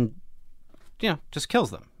this woman, just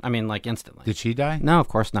kills them. I mean, like, instantly. Did she die? No, of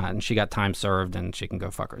course not. And she got time served, and she can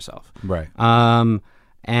go fuck herself. Right.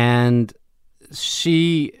 And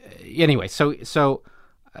she, anyway, so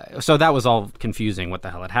that was all confusing. What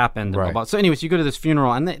the hell had happened? Right. So, anyways, you go to this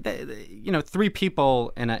funeral, and they, three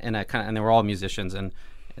people in a kind of, and they were all musicians, and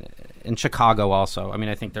in Chicago also. I mean,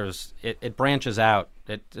 I think it branches out.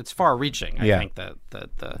 It's far-reaching. I think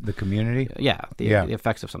the community. The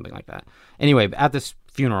effects of something like that. Anyway, at this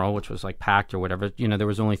funeral, which was like packed or whatever, there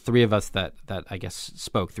was only three of us that I guess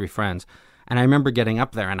spoke, three friends. And I remember getting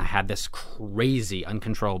up there, and I had this crazy,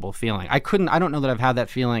 uncontrollable feeling. I don't know that I've had that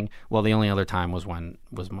feeling. Well, the only other time was when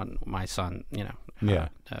my son,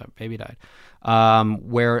 baby died,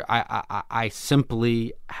 where I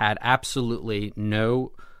simply had absolutely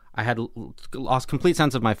no. I had lost complete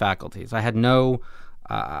sense of my faculties. I had no.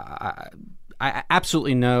 I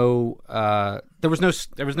absolutely no. There was no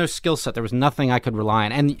skill set. There was nothing I could rely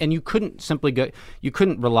on, and you couldn't simply go. You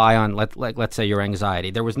couldn't rely on let's say your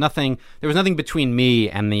anxiety. There was nothing between me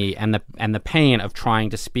and the pain of trying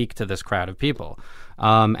to speak to this crowd of people,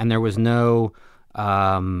 and there was no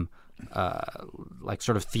like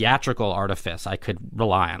sort of theatrical artifice I could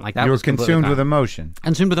rely on. Like that, you were was consumed with emotion.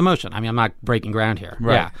 Consumed with emotion. I mean, I'm not breaking ground here.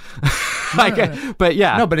 Right. Yeah. But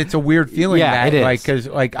yeah. No, but it's a weird feeling. Yeah, it is. Like, because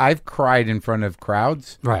like I've cried in front of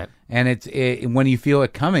crowds. Right. And when you feel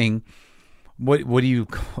it coming, what do you?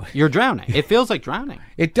 You're drowning. It feels like drowning.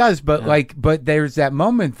 It does, but but there's that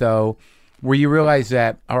moment though where you realize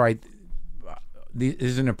that, all right, this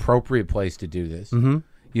is an appropriate place to do this. Mm-hmm.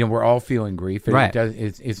 We're all feeling grief. Right.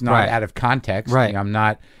 It's not out of context. Right. I'm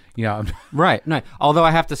not. Right. No. Although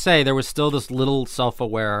I have to say, there was still this little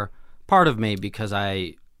self-aware part of me because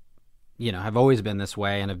I, have always been this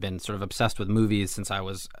way and have been sort of obsessed with movies since I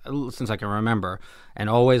can remember, and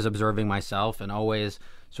always observing myself and always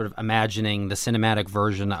sort of imagining the cinematic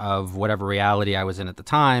version of whatever reality I was in at the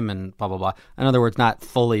time, and blah blah blah. In other words, not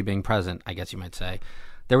fully being present, I guess you might say.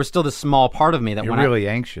 There was still this small part of me that You're really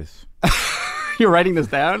anxious. You're writing this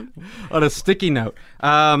down on a sticky note.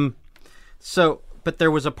 But there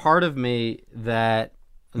was a part of me that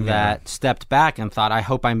stepped back and thought, I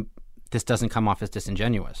hope this doesn't come off as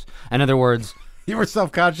disingenuous. In other words, you were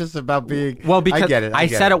self-conscious about being. Well, because I get it. I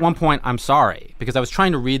said at one point, I'm sorry, because I was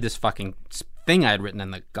trying to read this fucking thing I had written in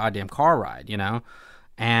the goddamn car ride,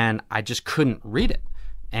 and I just couldn't read it.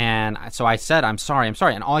 And so I said, I'm sorry.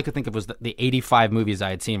 And all I could think of was the 85 movies I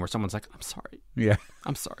had seen where someone's like, I'm sorry. Yeah.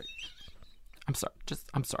 I'm sorry.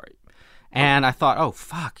 I'm sorry. And I thought, oh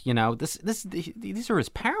fuck, these are his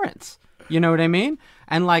parents. You know what I mean?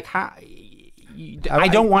 And like, how? I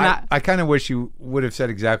don't want to. I kind of wish you would have said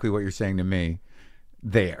exactly what you're saying to me.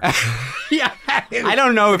 There. Yeah. I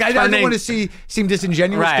don't know if I don't want to seem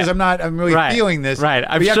disingenuous because I'm really feeling this. Right.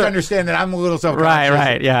 But you have to understand that I'm a little self-conscious.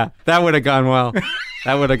 Right. Yeah. That would have gone well.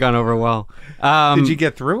 That would have gone over well. Did you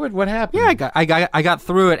get through it? What happened? Yeah, I got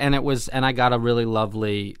through it, and I got a really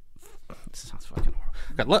lovely. This sounds fucking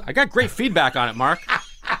horrible. I got great feedback on it, Mark.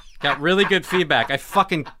 Got really good feedback. I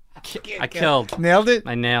fucking killed. Nailed it?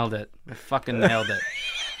 I nailed it. I fucking nailed it.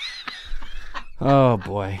 Oh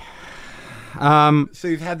boy. So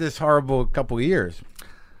you've had this horrible couple of years.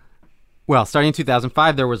 Well, starting in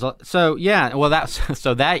 2005, there was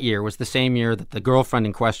that year was the same year that the girlfriend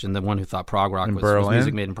in question, the one who thought prog rock was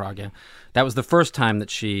music made in Prague, yeah, that was the first time that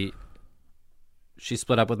she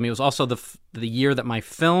split up with me. It was also the year that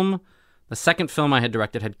the second film I had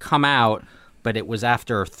directed, had come out, but it was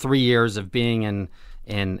after 3 years of being in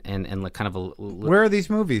like kind of a. Where are these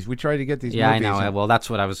movies? We tried to get these. Yeah, movies. I know. Well, that's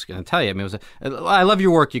what I was going to tell you. I mean, I Love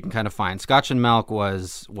Your Work. You can kind of find Scotch and Milk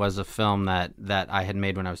was a film that I had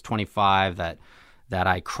made when I was 25 that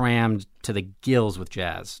I crammed to the gills with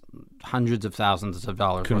jazz, hundreds of thousands of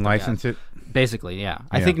dollars. Couldn't license it. Basically, yeah.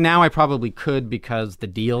 I think now I probably could because the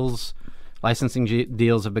licensing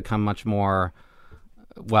deals have become much more.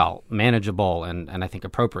 Well, manageable and I think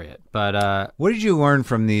appropriate. But what did you learn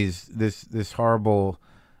from this horrible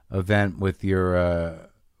event with your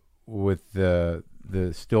with the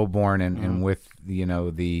stillborn and with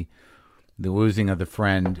the losing of the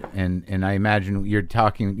friend and I imagine you're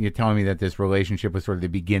telling me that this relationship was sort of the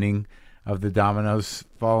beginning of the dominoes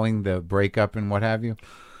falling, the breakup and what have you?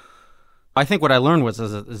 I think what I learned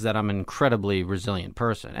is that I'm an incredibly resilient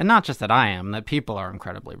person. And not just that I am, that people are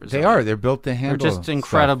incredibly resilient. They are. They're built to handle They're just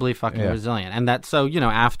incredibly fucking resilient. And that, so,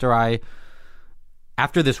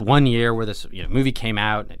 after this 1 year where this movie came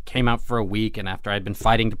out, and it came out for a week, and after I'd been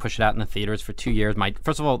fighting to push it out in the theaters for 2 years,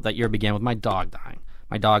 first of all, that year began with my dog dying.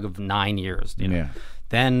 My dog of 9 years. Yeah.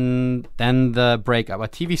 Then the breakup. A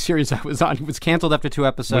TV series I was on was canceled after 2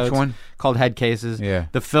 episodes. Which one? Called Head Cases. Yeah.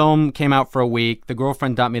 The film came out for a week. The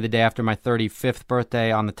girlfriend dumped me the day after my 35th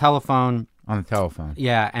birthday on the telephone. On the telephone.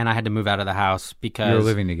 Yeah, and I had to move out of the house because... You were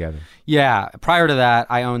living together. Yeah. Prior to that,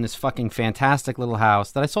 I owned this fucking fantastic little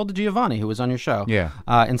house that I sold to Giovanni, who was on your show. Yeah.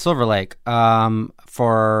 In Silver Lake,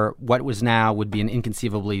 for what would be an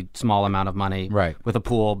inconceivably small amount of money. Right. With a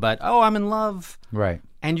pool. But, I'm in love. Right.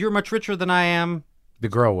 And you're much richer than I am. The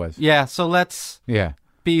girl was. Yeah, so let's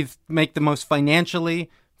make the most financially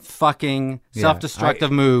fucking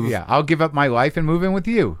self-destructive move. Yeah, I'll give up my life and move in with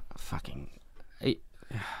you. Fucking... that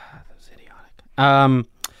was idiotic.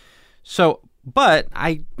 But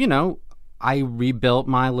I rebuilt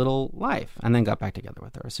my little life and then got back together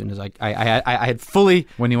with her as soon as I had fully...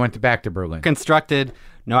 When you went back to Berlin. Constructed.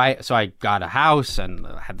 No, so I got a house and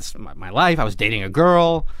had my life. I was dating a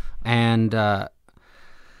girl and...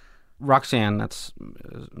 Roxanne, that's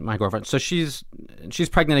my girlfriend. So she's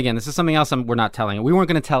pregnant again. This is something else we're not telling. We weren't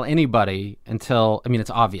going to tell anybody until, it's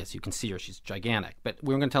obvious. You can see her. She's gigantic. But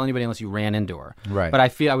we weren't going to tell anybody unless you ran into her. Right. But I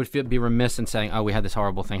would be remiss in saying, we had this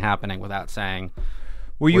horrible thing happening without saying...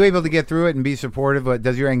 Were you able to get through it and be supportive?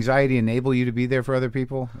 Does your anxiety enable you to be there for other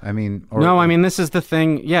people? This is the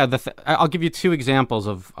thing. Yeah, I'll give you 2 examples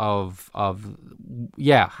of how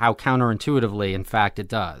counterintuitively, in fact, it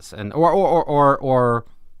does. And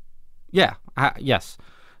Yeah. Yes.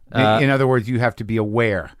 In other words, you have to be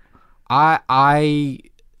aware.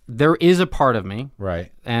 There is a part of me,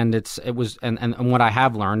 right? And and what I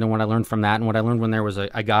have learned, and what I learned from that, and what I learned when there was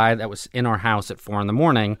a guy that was in our house at 4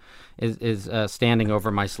 a.m. is standing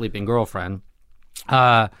over my sleeping girlfriend.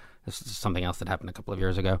 This is something else that happened a couple of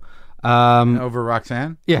years ago. Over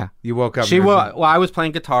Roxanne? Yeah. You woke up. I was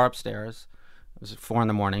playing guitar upstairs. It was at 4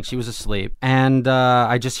 a.m. She was asleep. And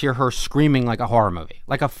I just hear her screaming like a horror movie.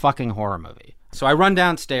 Like a fucking horror movie. So I run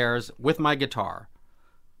downstairs with my guitar.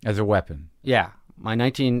 As a weapon? Yeah. My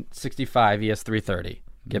 1965 ES-330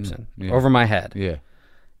 Gibson. Over my head. Yeah.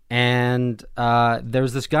 And there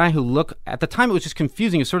was this guy who at the time it was just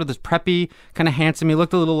confusing. He was sort of this preppy, kind of handsome. He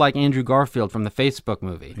looked a little like Andrew Garfield from the Facebook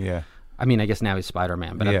movie. Yeah. I guess now he's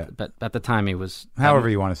Spider-Man, but at the time he was... However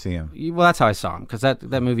you want to see him. Well, that's how I saw him, because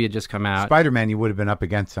that movie had just come out. Spider-Man, you would have been up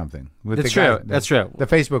against something. That's true. The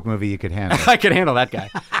Facebook movie you could handle. I could handle that guy.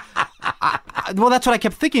 Well, that's what I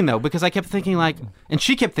kept thinking, though, because I kept thinking, and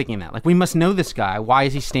she kept thinking that, we must know this guy. Why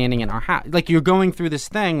is he standing in our house? You're going through this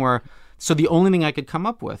thing where... So the only thing I could come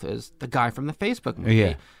up with is the guy from the Facebook movie.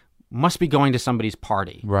 Yeah. Must be going to somebody's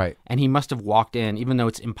party. Right. And he must have walked in, even though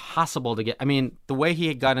it's impossible to get... the way he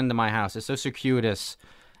had got into my house is so circuitous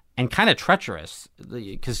and kind of treacherous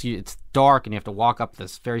because it's dark and you have to walk up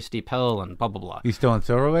this very steep hill and blah, blah, blah. You still in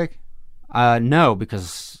Silver Lake? No,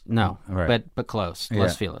 because... No. Right. But close.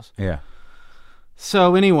 Los Feliz. Yeah.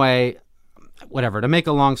 So anyway... Whatever. To make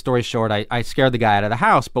a long story short, I scared the guy out of the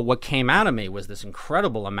house, but what came out of me was this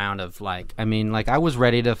incredible amount of I was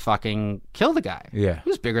ready to fucking kill the guy. Yeah. He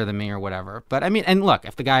was bigger than me or whatever. But and look,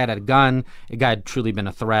 if the guy had a gun, the guy had truly been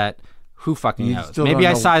a threat, who fucking knows? Maybe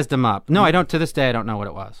I sized him up. No, I don't, to this day, I don't know what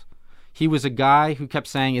it was. He was a guy who kept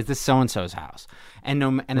saying, "Is this so-and-so's house?"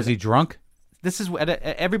 And was he drunk? This is what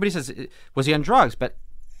everybody says. Was he on drugs? But,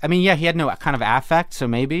 he had no kind of affect, so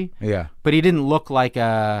maybe. Yeah. But he didn't look like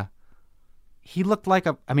a... he looked like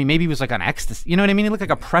maybe he was like on ecstasy. You know what I mean? He looked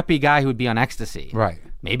like a preppy guy who would be on ecstasy. Right.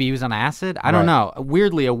 Maybe he was on acid. I don't know.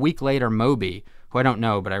 Weirdly, a week later, Moby, who I don't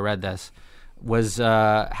know, but I read this, was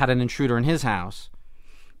had an intruder in his house.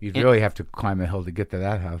 You'd really have to climb a hill to get to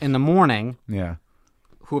that house. In the morning. Yeah.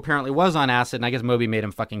 Who apparently was on acid, and I guess Moby made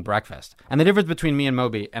him fucking breakfast. And the difference between me and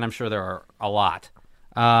Moby, and I'm sure there are a lot.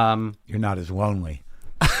 You're not as lonely.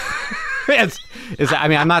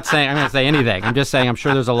 I'm not saying I'm going to say anything. I'm just saying I'm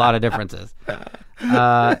sure there's a lot of differences.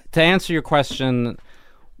 To answer your question,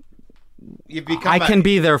 I can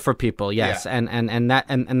be there for people, yes, yeah.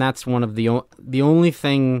 and that's one of the only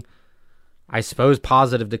thing, I suppose,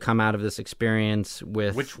 positive to come out of this experience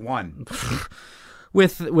with which one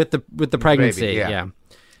with the pregnancy, baby, yeah.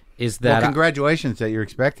 Is that well, congratulations that you're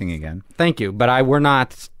expecting again. Thank you, but we're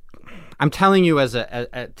not. I'm telling you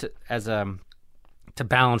to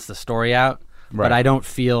balance the story out, right. But I don't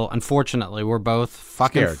feel. Unfortunately, we're both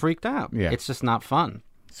fucking scared. Freaked out. Yeah. It's just not fun.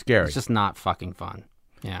 Scary. It's just not fucking fun.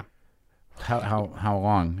 Yeah. How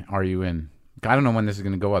long are you in? I don't know when this is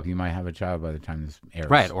going to go up. You might have a child by the time this airs.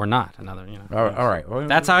 Right, or not. Another, All right. Well,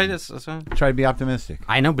 that's how it is. Try to be optimistic.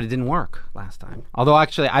 I know, but it didn't work last time. Although,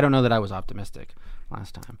 actually, I don't know that I was optimistic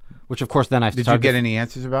last time. Which, of course, then I started. Did you get any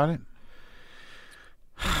answers about it?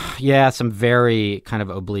 Yeah, some very kind of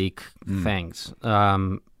oblique things.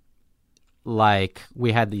 Like,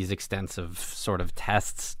 we had these extensive sort of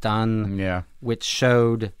tests done, which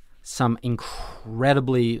showed some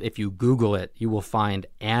incredibly, if you Google it, you will find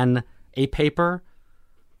a paper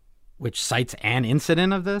which cites an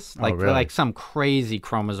incident of this, like some crazy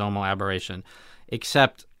chromosomal aberration,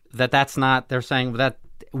 except that's not, they're saying that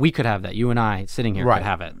we could have that. You and I sitting here could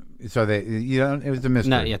have it. So it was a mystery.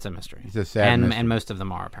 No, it's a mystery. It's a sad mystery. And most of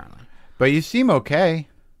them are, apparently. But you seem okay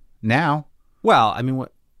now. Well, I mean,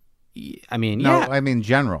 what? I mean, no, yeah. I mean,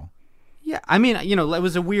 general. Yeah, I mean, it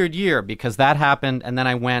was a weird year because that happened, and then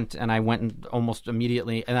I went almost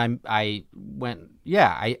immediately, and I went,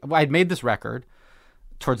 I'd made this record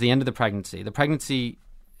towards the end of the pregnancy. The pregnancy,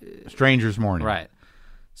 Stranger's Morning, right?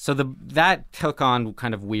 So that took on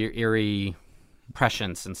kind of weird, eerie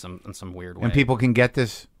prescience in some weird way. And people can get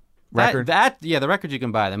this record. The record you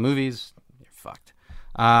can buy. The movies, you're fucked.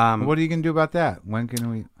 What are you gonna do about that? When can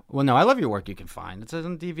we? Well, no, I Love Your Work you can find. It's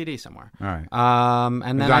on DVD somewhere. All right.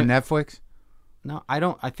 And then it's on Netflix? No, I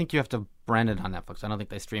don't. I think you have to brand it on Netflix. I don't think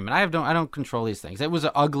they stream it. I don't control these things. It was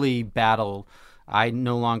an ugly battle. I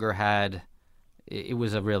no longer had. It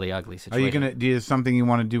was a really ugly situation. Are you gonna? Do you have something you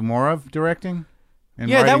want to do more of directing?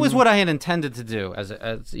 Yeah, that was what I had intended to do.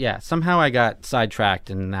 Somehow I got sidetracked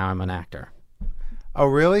and now I'm an actor. Oh,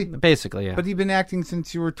 really? Basically, yeah. But you've been acting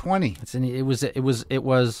since you were 20. It was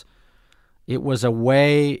a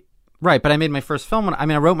way, right? But I made my first film. I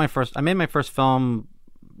made my first film.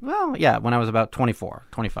 Well, yeah, when I was about 24,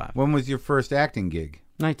 25. When was your first acting gig?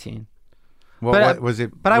 19. What was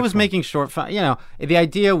it? But I was making short film. The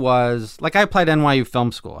idea was like I applied to NYU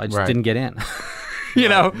Film School. I just didn't get in.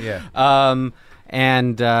 Yeah.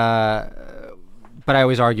 But I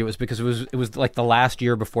always argue it was because it was like the last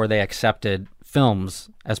year before they accepted films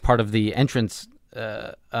as part of the entrance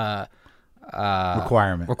requirement.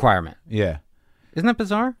 Yeah. Isn't that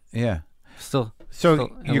bizarre? Yeah. So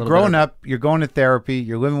you're growing up, you're going to therapy,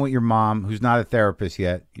 you're living with your mom, who's not a therapist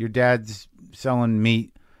yet. Your dad's selling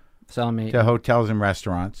meat to hotels and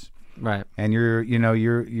restaurants. Right. And you're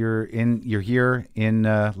here in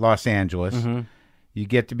Los Angeles. Mm-hmm. You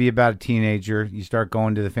get to be about a teenager. You start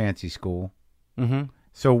going to the fancy school. Mm-hmm.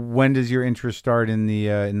 So when does your interest start in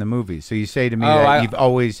the movies? So you say to me that you've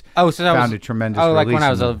always found a tremendous release. Like when I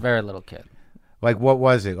was a very little kid. Like what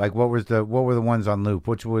was it? Like what were the ones on loop?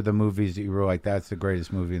 Which were the movies that you were like, that's the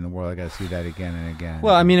greatest movie in the world? I got to see that again and again.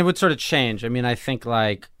 Well, I mean, it would sort of change. I mean, I think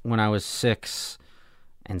like when I was 6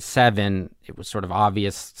 and 7, it was sort of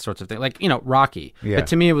obvious sorts of things, like Rocky. Yeah. But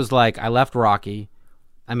to me, it was like I left Rocky.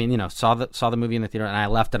 I mean, saw the movie in the theater, and I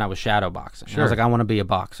left, and I was shadow boxing. Sure. I was like, I want to be a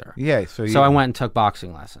boxer. Yeah. So I went and took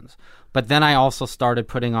boxing lessons. But then I also started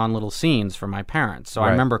putting on little scenes for my parents. So I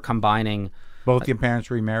remember combining. Both your parents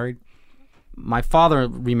remarried? My father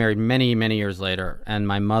remarried many, many years later, and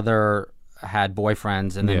my mother had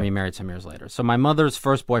boyfriends and then remarried some years later. So my mother's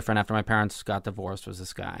first boyfriend after my parents got divorced was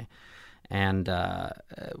this guy, and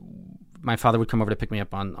my father would come over to pick me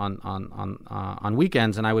up on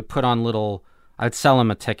weekends, and I would put on little. I'd sell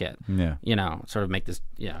him a ticket. Yeah. Sort of make this,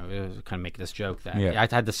 kind of make this joke that Yeah.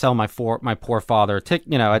 I had to sell my poor father a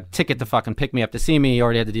ticket to fucking pick me up to see me. He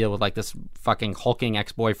already had to deal with like this fucking hulking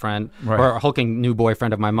ex-boyfriend or hulking new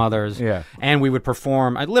boyfriend of my mother's. Yeah. And we would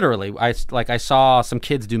perform. I saw some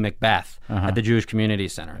kids do Macbeth at the Jewish Community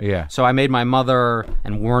Center. Yeah. So I made my mother,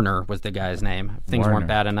 and Werner was the guy's name. Things Werner. weren't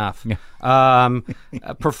bad enough.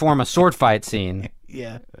 Perform a sword fight scene.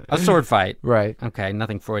 Yeah. A sword fight. Right. Okay,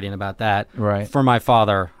 nothing Freudian about that. Right. For my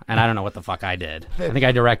father, and I don't know what the fuck I did. I think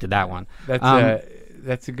I directed that one.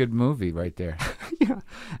 That's a good movie right there.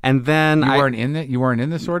 And then You weren't in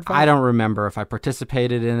the sword fight? I don't remember if I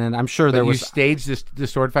participated in it. I'm sure there You was staged the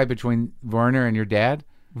sword fight between Werner and your dad?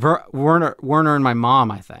 Werner and my mom,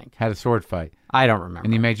 I think. Had a sword fight. I don't remember.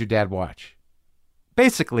 And you made your dad watch.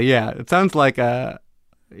 Basically, yeah. It sounds like I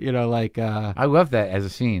love that as a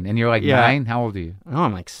scene. And you're like 9? How old are you? Oh,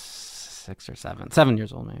 I'm like 6 or 7. 7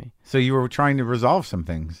 years old, maybe. So you were trying to resolve some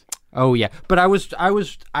things. Oh yeah, but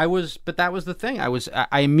but that was the thing.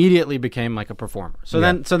 I immediately became like a performer. So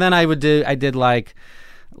then I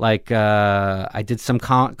did some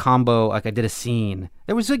combo, like I did a scene.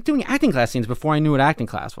 It was like doing acting class scenes before I knew what acting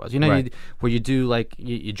class was. Where you do like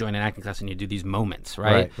you join an acting class and you do these moments,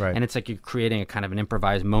 right? Right. And it's like you're creating a kind of an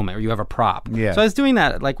improvised moment, or you have a prop. Yeah. So I was doing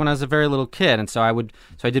that like when I was a very little kid, and so I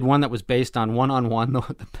did one that was based on One-on-One, the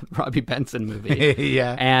Robbie Benson movie.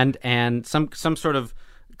 Yeah. And some sort of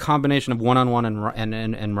combination of One-on-One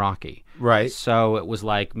and Rocky. Right. So it was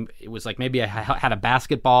like maybe I had a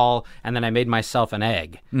basketball and then I made myself an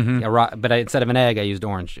egg. Mm-hmm. But instead of an egg, I used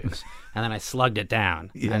orange juice. And then I slugged it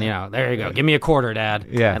down. Yeah. And there you go. Give me a quarter, Dad.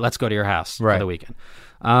 Yeah. And let's go to your house for the weekend.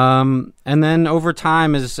 And then over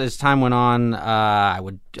time, as time went on, I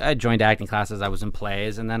joined acting classes. I was in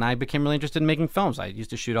plays, and then I became really interested in making films. I used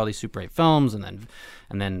to shoot all these Super 8 films, and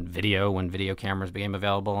then video when video cameras became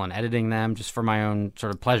available, and editing them just for my own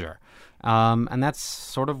sort of pleasure. And that's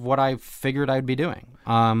sort of what I figured I'd be doing.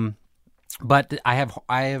 But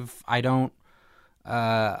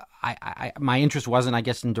my interest wasn't, I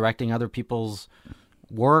guess, in directing other people's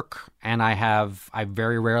work, and I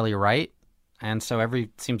very rarely write. And so what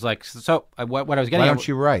I was getting Why at, don't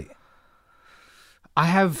you write?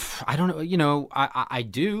 I don't know, I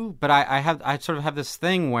do, but I sort of have this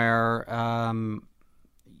thing where, I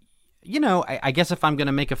guess if I'm going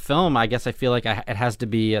to make a film, I guess I feel like it has to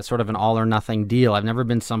be a sort of an all or nothing deal. I've never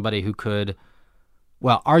been somebody who could,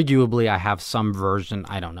 well, arguably I have some version,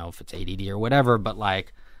 I don't know if it's ADD or whatever, but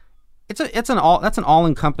like, that's an all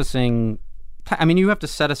encompassing, you have to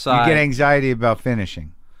set aside. You get anxiety about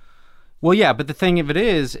finishing. Well, yeah, but the thing of it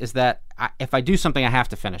is that if I do something, I have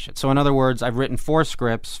to finish it. So in other words, I've written 4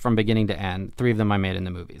 scripts from beginning to end. 3 of them I made in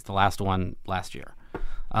the movies. The last one last year.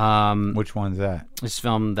 Which one's that? This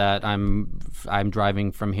film that I'm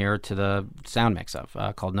driving from here to the sound mix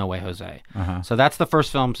of called No Way Jose. Uh-huh. So that's the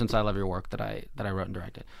first film since I Love Your Work that I wrote and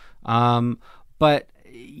directed. But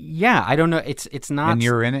yeah, I don't know. It's not. And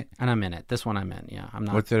you're in it? And I'm in it. This one I'm in. Yeah, I'm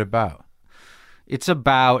not. What's it about? It's a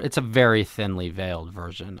very thinly veiled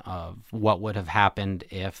version of what would have happened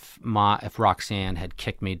if Roxanne had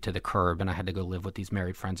kicked me to the curb and I had to go live with these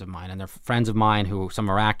married friends of mine. And they're friends of mine who some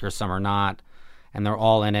are actors, some are not, and they're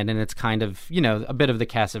all in it. And it's kind of, a bit of the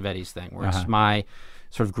Cassavetes thing where it's my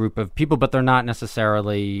sort of group of people, but they're not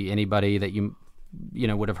necessarily anybody that you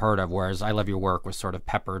would have heard of, whereas I Love Your Work was sort of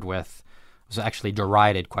peppered with, was actually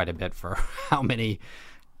derided quite a bit for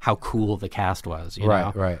how cool the cast was,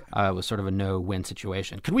 Right, right. It was sort of a no-win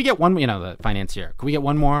situation. Could we get one, the financier, could we get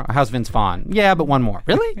one more? How's Vince Vaughn? Yeah, but one more.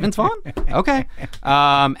 Really? Vince Vaughn? Okay.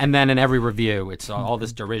 And then in every review, it's all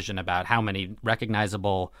this derision about how many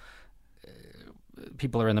recognizable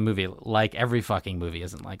people are in the movie. Like every fucking movie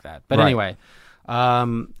isn't like that. But anyway,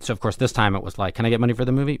 so of course this time it was like, can I get money for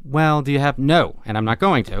the movie? Well, do you have? No, and I'm not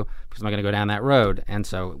going to, because I'm not going to go down that road. And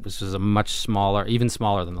so this was a much smaller, even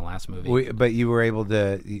smaller than the last movie. But you were able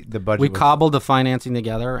to, the budget we cobbled the financing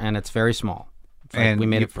together, and it's very small. And we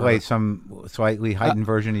made you it for play some slightly heightened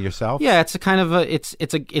version of yourself? Yeah, it's a kind of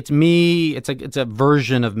it's me. It's a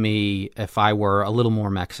version of me if I were a little more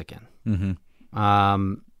Mexican.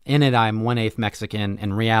 Mm-hmm. In it, I'm 1/8 Mexican.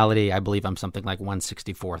 In reality, I believe I'm something like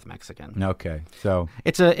 1/64 Mexican. Okay, so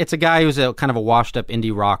it's a guy who's a kind of a washed-up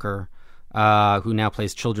indie rocker who now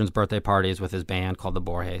plays children's birthday parties with his band called the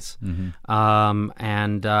Borges. Mm-hmm.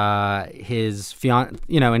 And his fiance,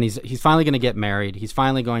 and he's finally going to get married. He's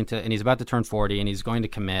finally going to, and he's about to turn 40, and he's going to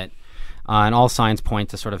commit. And all signs point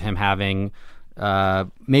to sort of him having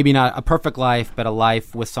maybe not a perfect life, but a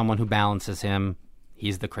life with someone who balances him.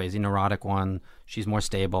 He's the crazy neurotic one. She's more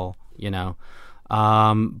stable,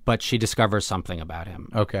 but she discovers something about him.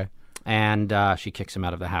 Okay. and she kicks him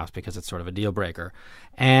out of the house because it's sort of a deal breaker.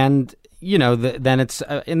 And then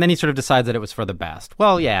and then he sort of decides that it was for the best.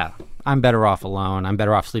 Well, yeah, I'm better off alone. I'm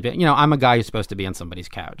better off sleeping. I'm a guy who's supposed to be on somebody's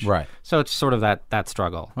couch, right? So it's sort of that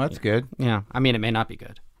struggle. Well, that's good. Yeah, I mean, it may not be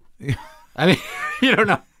good. I mean, you don't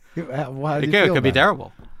know. It could be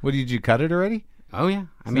terrible. What, did you cut it already? Oh yeah.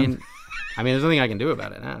 I mean, there's nothing I can do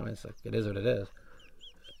about it now. It's like, it is what it is.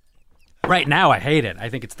 Right now, I hate it. I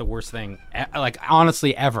think it's the worst thing,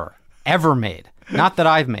 honestly, ever made. Not that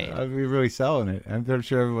I've made. I'd be really selling it. I'm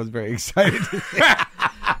sure everyone's very excited.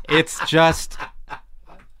 It's just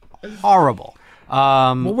horrible.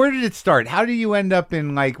 Well, where did it start? How did you end up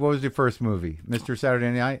in, what was your first movie? Mr.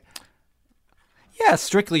 Saturday Night? Yeah,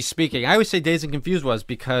 strictly speaking. I always say Dazed and Confused was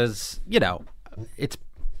because,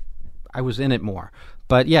 I was in it more.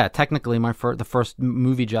 But yeah, technically, the first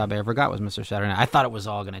movie job I ever got was Mr. Saturday Night. I thought it was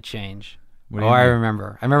all going to change. I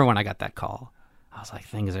remember. I remember when I got that call. I was like,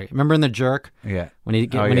 remember in The Jerk? Yeah. When he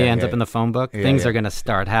ends up in the phone book? Things are going to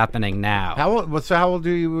start happening now. How old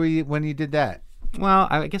were you when you did that? Well,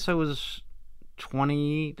 I guess I was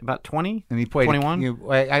about 20. And he played 21.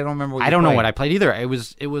 I don't remember what I don't know what I played either. It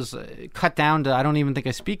was cut down to, I don't even think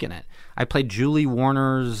I speak in it. I played Julie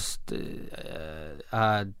Warner's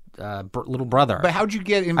little brother. But how'd you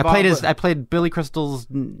get involved? I played Billy Crystal's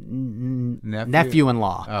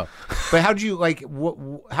nephew-in-law. Oh, but how'd you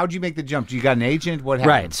how'd you make the jump? You got an agent? What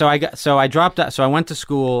happened? Right. So I dropped out. So I went to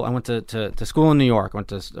school. I went to school in New York. I went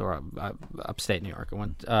to upstate New York. I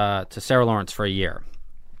went to Sarah Lawrence for a year.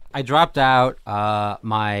 I dropped out.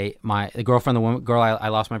 The girlfriend, the girl I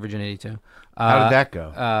lost my virginity to. How did that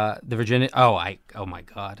go? The virginity. Oh my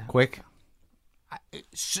God. Quick.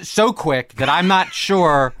 So quick that I'm not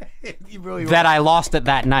sure that I lost it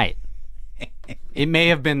that night. It may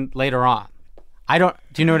have been later on. Do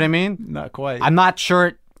you know what I mean? Not quite. I'm not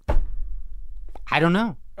sure. I don't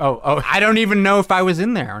know. Oh. I don't even know if I was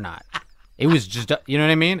in there or not. It was just, you know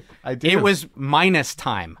what I mean? I do. It was minus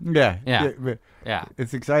time. Yeah. Yeah.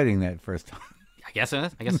 It's exciting that first time. I guess it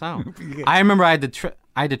is. I guess so. I remember I had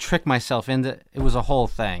to trick myself into it. Was a whole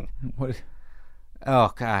thing. What?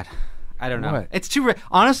 Oh God. I don't know. What? It's too.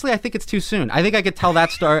 Honestly, I think it's too soon. I think I could tell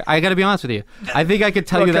that story. I got to be honest with you. I think I could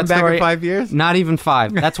tell you that come story. Back in 5 years? Not even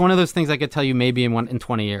 5. That's one of those things I could tell you maybe in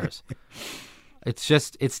 20 years.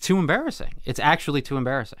 It's too embarrassing. It's actually too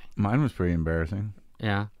embarrassing. Mine was pretty embarrassing.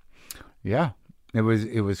 Yeah. Yeah. It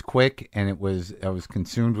was quick, and I was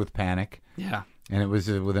consumed with panic. Yeah. And it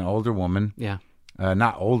was with an older woman. Yeah.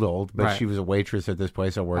 Not old, but right. She was a waitress at this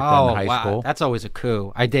place I worked at in high school. That's always a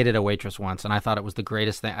coup. I dated a waitress once, and I thought it was the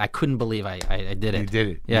greatest thing. I couldn't believe I did it. You did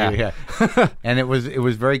it. Yeah. And it was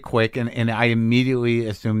very quick, and I immediately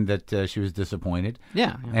assumed that she was disappointed.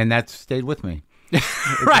 Yeah. And that stayed with me.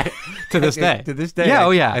 Right. To this day. To this day.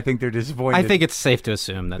 Yeah, yeah. I think they're disappointed. I think it's safe to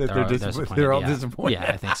assume that they're disappointed. They're all disappointed.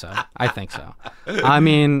 Yeah, I think so. I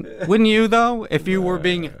mean, wouldn't you, though? If you were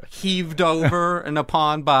being heaved over and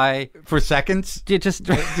upon by... For seconds? Just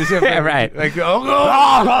yeah, right. Like,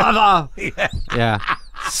 Yeah.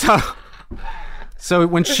 So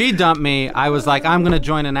when she dumped me, I was like, I'm going to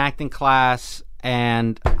join an acting class,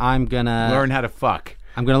 and I'm going to... Learn how to fuck.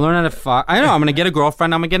 I'm going to learn how to fuck. I know. I'm going to get a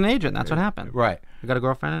girlfriend. I'm going to get an agent. That's what happened. Right. I got a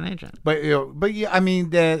girlfriend and an agent. But yeah, I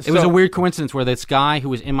mean... it was a weird coincidence where this guy who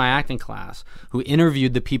was in my acting class, who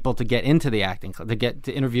interviewed the people to get into the acting class,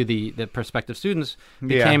 to interview the prospective students,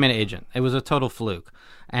 became an agent. It was a total fluke.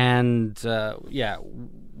 And,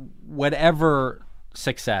 whatever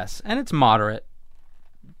success, and it's moderate,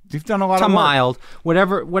 you've done a lot to of work. mild,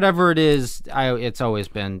 whatever it is, it's always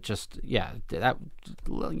been just a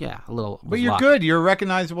little. But you're good. You're a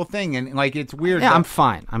recognizable thing, and it's weird. Yeah, I'm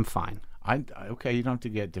fine. Okay, you don't have to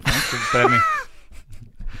get defensive, but I mean,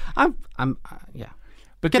 I'm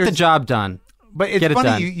But get the job done. But it's get funny.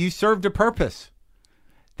 It done. You served a purpose.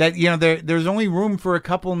 That there's only room for a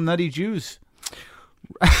couple nutty Jews.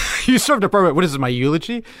 You served a purpose. What is this, my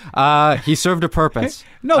eulogy? He served a purpose.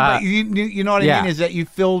 No, but you know what I mean? Is that you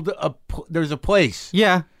filled there's a place.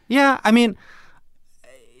 Yeah. Yeah. I mean,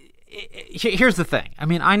 here's the thing. I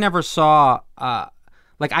mean, I never saw, I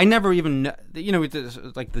never even,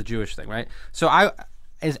 like the Jewish thing, right? So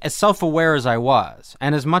as self-aware as I was,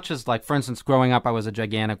 and as much as, for instance, growing up, I was a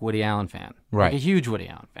gigantic Woody Allen fan. Right. A huge Woody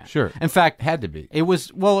Allen fan. Sure. In fact... Had to be. It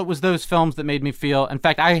was those films that made me feel... In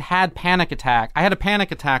fact, I had a panic attack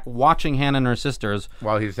watching Hannah and her sisters.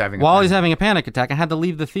 While he was having a panic attack. I had to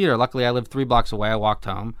leave the theater. Luckily, I lived 3 blocks away. I walked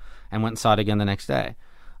home and went and saw it again the next day.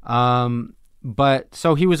 But,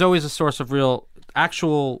 so he was always a source of real,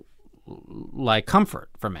 actual,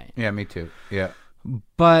 comfort for me. Yeah, me too. Yeah.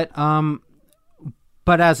 But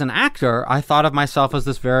But as an actor, I thought of myself as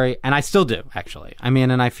this very, and I still do, actually. I mean,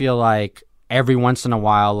 and I feel like every once in a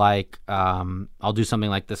while, like I'll do something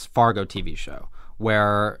like this Fargo TV show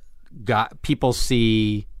where people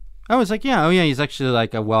see, oh, it's like, yeah, he's actually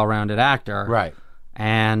like a well-rounded actor. Right.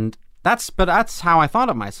 And that's how I thought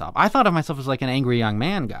of myself. I thought of myself as like an angry young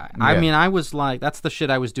man guy. Yeah. I mean, I was like, that's the shit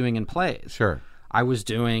I was doing in plays. Sure. I was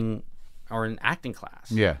doing, or in acting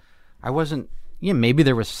class. Yeah. I wasn't, maybe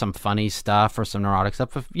there was some funny stuff or some neurotic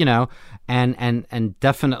stuff, and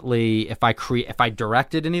definitely if I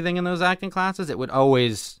directed anything in those acting classes, it would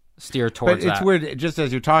always steer towards that. But it's weird, just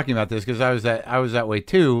as you're talking about this, because I was that way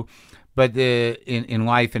too. But in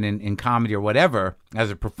life and in comedy or whatever, as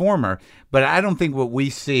a performer, but I don't think what we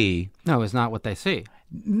see. No, is not what they see.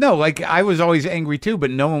 No, like I was always angry too, but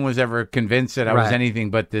no one was ever convinced that I was Right. anything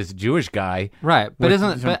but this Jewish guy, Right? But with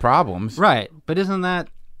isn't some problems, right? But isn't that?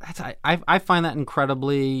 I find that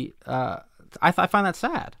incredibly. I find that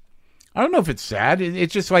sad. I don't know if it's sad.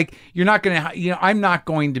 It's just like you're not gonna. I'm not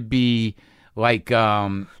going to be like.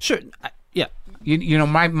 Sure. Yeah.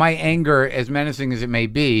 My anger, as menacing as it may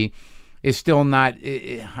be, is still not.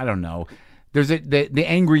 I don't know. There's the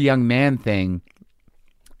angry young man thing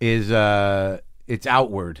is it's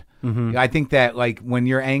outward. Mm-hmm. I think that like when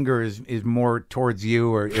your anger is more towards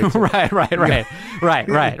you or it's, right.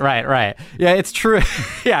 Yeah, it's true.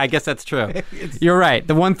 Yeah, I guess that's true. You're right.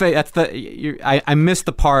 The one thing I missed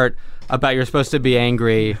the part about you're supposed to be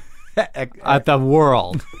angry at the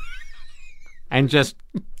world and just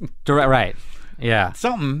right. Yeah.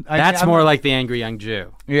 something. That's more like the angry young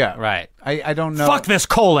Jew. Yeah. Right. I don't know. Fuck this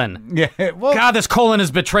colon. Yeah. Well, God, this colon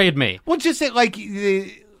has betrayed me. well, just say like.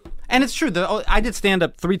 And it's true. I did stand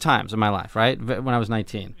up 3 times in my life, right? When I was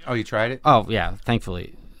 19. Oh, you tried it? Oh, yeah.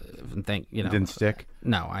 Thankfully. Didn't stick?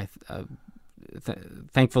 No,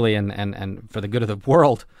 thankfully and for the good of the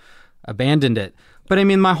world, abandoned it. But I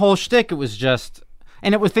mean, my whole shtick, it was just,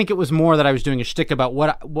 and it was more that I was doing a shtick about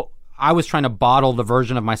what I was trying to bottle the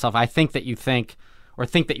version of myself I think that you think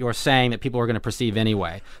that you were saying that people were going to perceive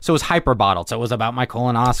anyway. So it was hyper bottled. So it was about my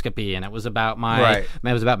colonoscopy and it was about it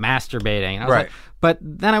was about masturbating. And I was like, but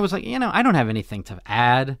then I was like, I don't have anything to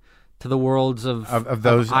add to the worlds of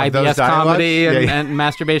those IBS comedy dialogues? and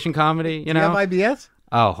masturbation comedy. You have IBS?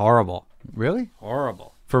 Oh, horrible. Really?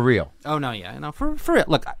 Horrible. For real? Oh, no, yeah. No, for real.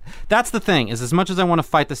 Look, that's the thing, is as much as I want to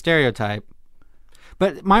fight the stereotype,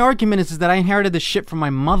 but my argument is that I inherited this shit from my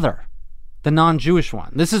mother, the non-Jewish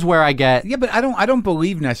one. This is where I get... Yeah, but I don't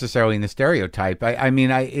believe necessarily in the stereotype. I mean,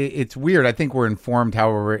 it's weird. I think we're informed how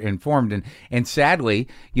we're informed. And sadly,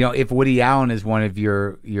 if Woody Allen is one of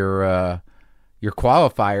your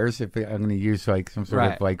qualifiers, if I'm going to use like some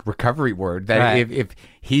sort of like recovery word, that if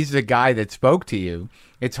he's the guy that spoke to you,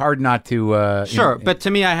 it's hard not to... Sure, but to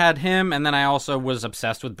me, I had him, and then I also was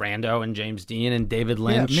obsessed with Brando and James Dean and David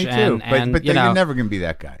Lynch. Yeah, me too. And, but you're never going to be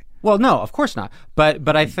that guy. Well, no, of course not.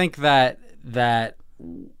 But I think that...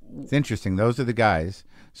 It's interesting. Those are the guys.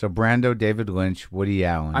 So Brando, David Lynch, Woody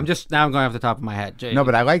Allen. I'm going off the top of my head. No,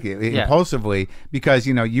 but I like it impulsively because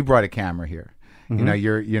you brought a camera here. Mm-hmm.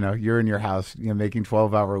 You're in your house, making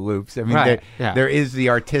 12-hour loops. I mean, there is the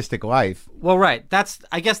artistic life. Well, right.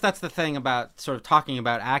 I guess that's the thing about sort of talking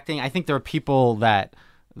about acting. I think there are people that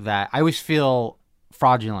I always feel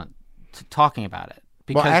fraudulent talking about it.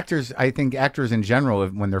 Because I think actors in general,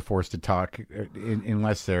 when they're forced to talk,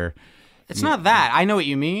 unless they're... It's not that. I know what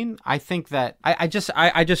you mean. I think that I just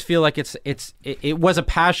feel like it was a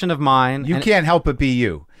passion of mine. You can't help but be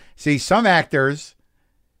you. See, some actors,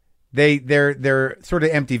 they're sort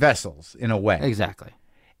of empty vessels in a way. Exactly.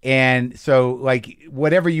 And so, like,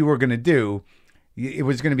 whatever you were going to do, it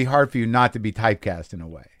was going to be hard for you not to be typecast in a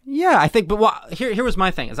way. Yeah, I think. But here was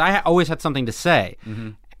my thing: is I always had something to say,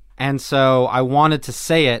 and so I wanted to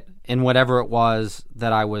say it in whatever it was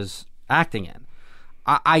that I was acting in.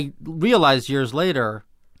 I realized years later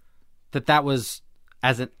that was,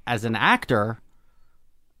 as an actor,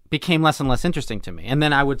 became less and less interesting to me. And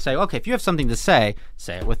then I would say, okay, if you have something to say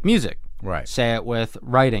it with music. Right. Say it with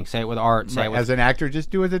writing. Say it with art. Say it with... As an actor, just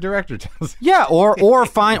do what the director tells you. Yeah, or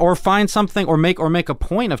find something, or make a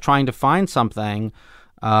point of trying to find something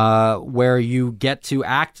where you get to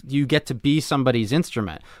act, you get to be somebody's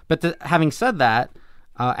instrument. But having said that,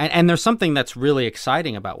 and there's something that's really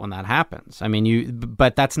exciting about when that happens. I mean,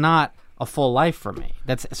 but that's not a full life for me.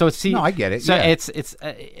 No, I get it. So yeah.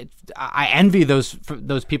 I envy those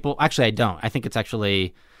people. Actually, I don't. I think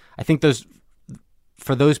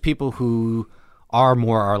for those people who are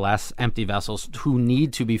more or less empty vessels who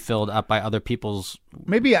need to be filled up by other people's words.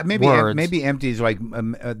 Maybe empty is like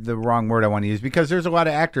the wrong word I want to use, because there's a lot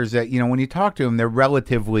of actors that when you talk to them, they're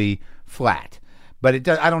relatively flat. But it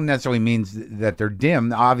does. I don't necessarily mean that they're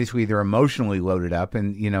dim. Obviously, they're emotionally loaded up,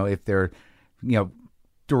 and if they're,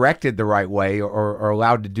 directed the right way or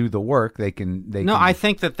allowed to do the work, they can. No, I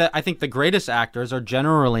think I think the greatest actors are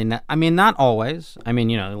generally. Not always.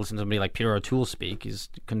 Listen to somebody like Peter O'Toole speak. He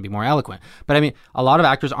couldn't be more eloquent. But a lot of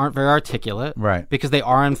actors aren't very articulate, right? Because they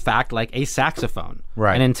are in fact like a saxophone,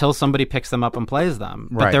 right? And until somebody picks them up and plays them,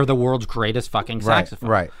 but right. they're the world's greatest fucking saxophone,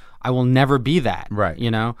 right? I will never be that, right?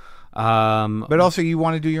 But also you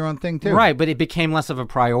want to do your own thing too. Right, but it became less of a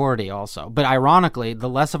priority also. But ironically, the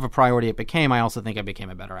less of a priority it became, I also think I became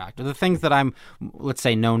a better actor. The things that I'm, let's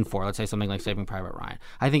say, known for, let's say something like Saving Private Ryan,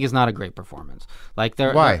 I think is not a great performance.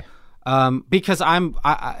 Why? Because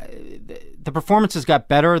the performances got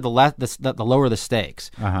better the lower the stakes.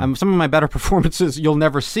 Uh-huh. Some of my better performances you'll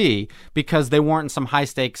never see because they weren't in some high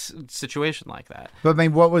stakes situation like that. But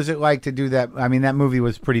what was it like to do that? That movie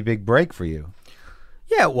was a pretty big break for you.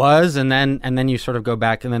 Yeah, it was, and then you sort of go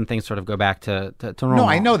back, and then things sort of go back to normal. No,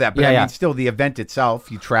 I know that, but yeah. Still the event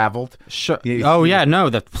itself, you traveled. Sure.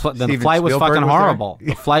 The flight was fucking horrible.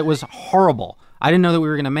 The flight was horrible. I didn't know that we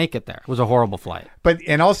were going to make it there. It was a horrible flight.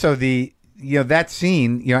 And also that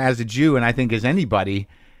scene, as a Jew, and I think as anybody,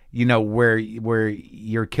 where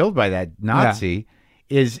you're killed by that Nazi,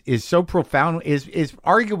 is so profound. Is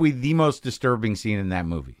arguably the most disturbing scene in that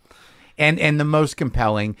movie. And the most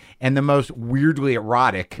compelling and the most weirdly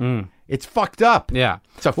erotic. It's fucked up. Yeah.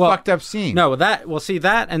 It's a fucked up scene. No,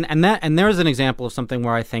 and there's an example of something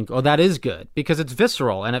where I think, that is good because it's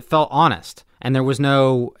visceral and it felt honest. And there was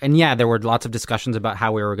there were lots of discussions about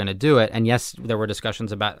how we were going to do it. And yes, there were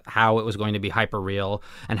discussions about how it was going to be hyper real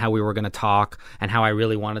and how we were going to talk and how I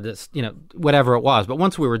really wanted this, whatever it was. But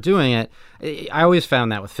once we were doing it, I always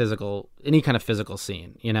found that with any kind of physical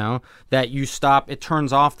scene, that you stop, it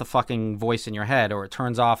turns off the fucking voice in your head or it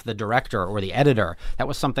turns off the director or the editor. That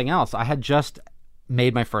was something else. I had just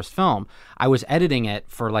made my first film. I was editing it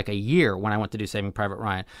for like a year when I went to do Saving Private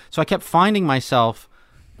Ryan. So I kept finding myself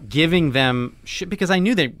giving them shit because I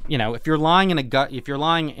knew that if you're lying in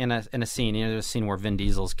a scene, there's a scene where Vin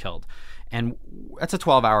Diesel's killed, and that's a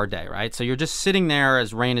 12-hour day, right? So you're just sitting there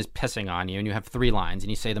as rain is pissing on you, and you have 3 lines, and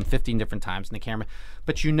you say them 15 different times in the camera,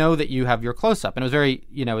 but that you have your close-up, and it was very,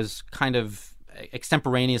 it was kind of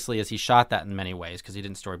extemporaneously as he shot that in many ways because he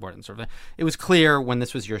didn't storyboard it and sort of. It was clear when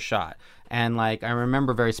this was your shot, and I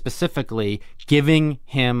remember very specifically giving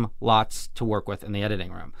him lots to work with in the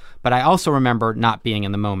editing room. But I also remember not being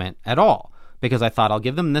in the moment at all because I thought I'll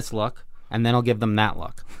give them this look and then I'll give them that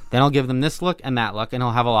look, then I'll give them this look and that look, and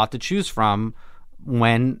I'll have a lot to choose from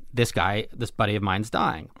when this buddy of mine's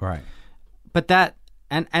dying. Right. But that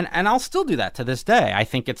and I'll still do that to this day. I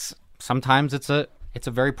think sometimes it's a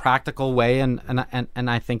very practical way, and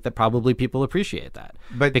I think that probably people appreciate that.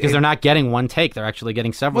 But because they're not getting one take, they're actually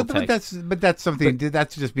getting several takes. But that's something.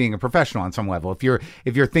 That's just being a professional on some level. If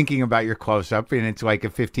you're thinking about your close up and it's like a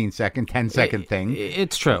 15-second, 10-second thing,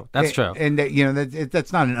 it's true. That's true. And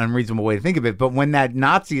that's not an unreasonable way to think of it. But when that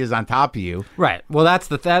Nazi is on top of you, right? Well,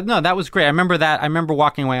 that was great. I remember that. I remember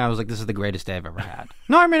walking away. I was like, "This is the greatest day I've ever had."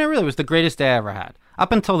 No, it really was the greatest day I ever had.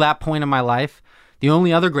 Up until that point in my life. The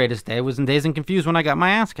only other greatest day was in Dazed and Confused when I got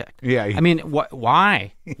my ass kicked. Yeah.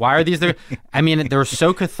 Why? Why are these there? they're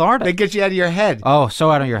so cathartic. They get you out of your head. Oh,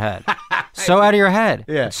 so out of your head. So out of your head.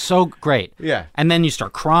 Yeah. It's so great. Yeah. And then you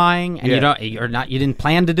start crying, and you didn't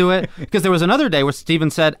plan to do it because there was another day where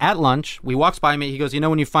Steven said at lunch, he walks by me, he goes,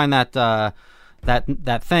 when you find that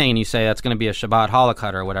thing, and you say that's going to be a Shabbat challah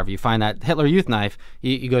cutter or whatever, you find that Hitler Youth knife,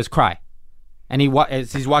 he goes cry, and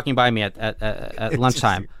he's walking by me at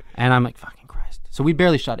lunchtime, and I'm like fucking. So we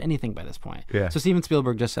barely shot anything by this point. Yeah. So Steven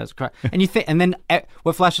Spielberg just says, cry. And then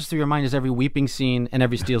what flashes through your mind is every weeping scene in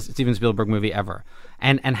every Steven Spielberg movie ever,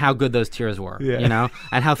 and how good those tears were, and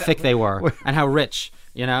how thick they were, and how rich,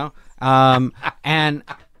 and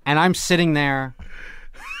I'm sitting there.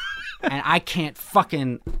 And I can't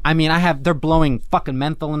they're blowing fucking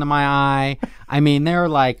menthol into my eye. They're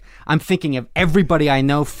like, I'm thinking of everybody I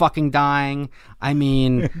know fucking dying.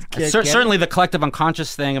 Certainly the collective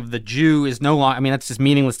unconscious thing of the Jew is no longer, that's just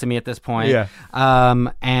meaningless to me at this point. Yeah.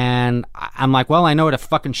 And I'm like, well, I know how to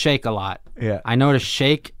fucking shake a lot. Yeah. I know how to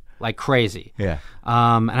shake like crazy. Yeah.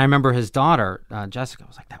 And I remember his daughter, Jessica,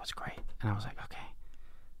 was like, that was great. And I was like, okay.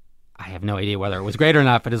 I have no idea whether it was great or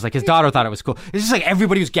not, but it's like his daughter thought it was cool. It's just like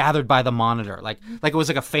everybody was gathered by the monitor, like it was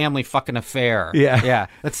like a family fucking affair. Yeah, yeah.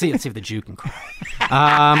 Let's see if the Jew can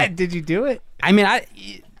cry. Did you do it?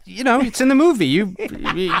 it's in the movie. You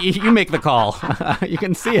make the call. You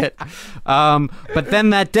can see it. But then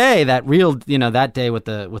that day, that day with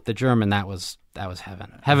the German, that was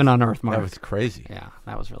heaven on earth, Mark. That was crazy. Yeah,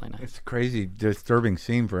 that was really nice. It's a crazy, disturbing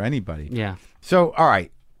scene for anybody. Yeah. So, all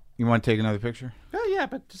right, you want to take another picture? Oh yeah,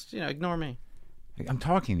 but just ignore me. I'm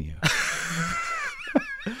talking to you.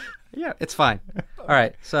 Yeah, it's fine. All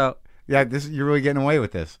right, so yeah, you're really getting away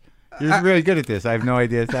with this. You're really good at this. I have no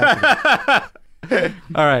idea it's happening.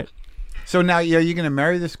 All right. So now, are you going to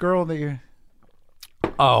marry this girl that you're?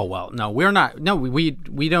 Oh well, no, we're not. No, we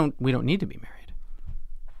don't need to be married.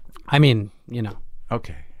 I mean,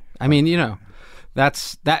 Okay. I mean,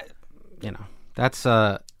 that's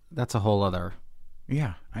a whole other.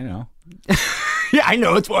 Yeah, I know. Yeah, I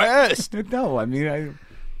know it's worse. No, I mean, Yeah,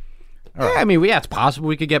 I mean, it's possible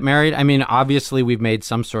we could get married. I mean, obviously, we've made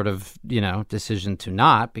some sort of, decision to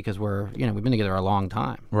not because we've been together a long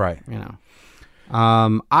time. Right.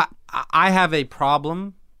 I have a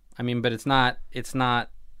problem. I mean, but it's not.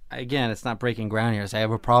 Again, it's not breaking ground here. I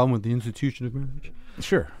have a problem with the institution of marriage.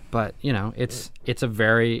 Sure. But it's a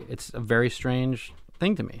very strange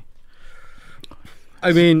thing to me.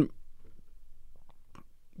 I mean,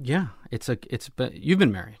 yeah, you've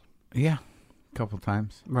been married. Yeah, a couple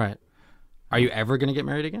times. Right. Are you ever going to get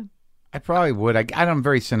married again? I probably would. I'm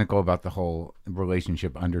very cynical about the whole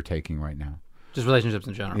relationship undertaking right now. Just relationships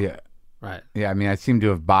in general. Yeah. Right. Yeah, I mean, I seem to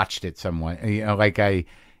have botched it somewhat. Like I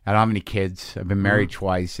don't have any kids. I've been married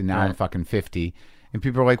twice, and now I'm fucking 50. And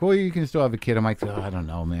people are like, well, you can still have a kid. I'm like, I don't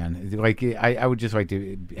know, man. Like, I would just like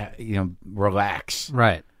to, relax.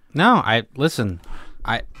 Right. No, listen.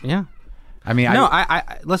 Yeah. I mean, no,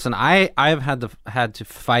 I listen. I've had to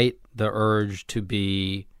fight the urge to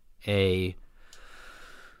be a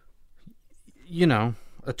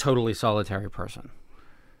totally solitary person.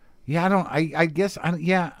 Yeah, I guess I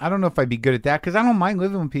don't know if I'd be good at that because I don't mind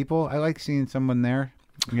living with people. I like seeing someone there.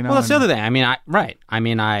 Well, that's the other thing. I mean,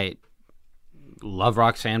 I love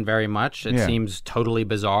Roxanne very much. It seems totally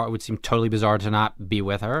bizarre. It would seem totally bizarre to not be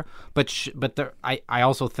with her. But I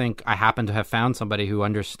also think I happen to have found somebody who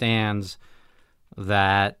understands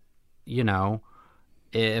that,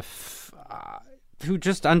 who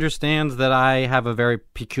just understands that I have a very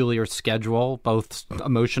peculiar schedule, both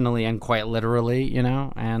emotionally and quite literally,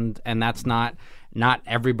 and that's not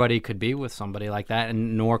everybody could be with somebody like that,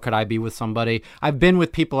 and nor could I be with somebody. I've been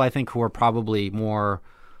with people I think who are probably more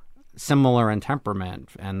similar in temperament,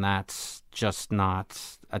 and that's just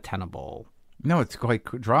not attainable. No, it's like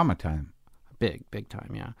drama time. Big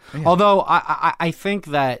time, yeah. Although I think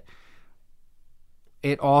that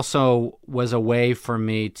it also was a way for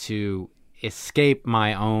me to escape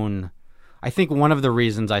my own. I think one of the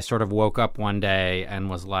reasons I sort of woke up one day and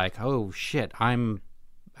was like, oh shit, I'm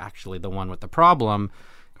actually the one with the problem,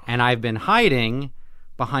 and I've been hiding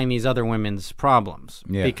behind these other women's problems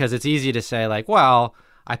because it's easy to say like, well,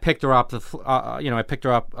 I picked her up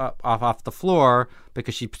off the floor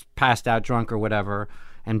because she passed out drunk or whatever,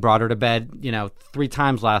 and brought her to bed 3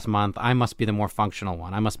 times last month. I must be the more functional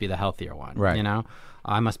one. I must be the healthier one. Right.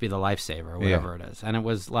 I must be the lifesaver, whatever it is. And it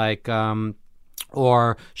was like,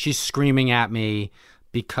 or she's screaming at me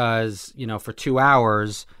because, for 2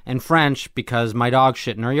 hours in French because my dog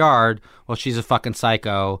shit in her yard. Well, she's a fucking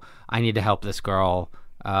psycho. I need to help this girl.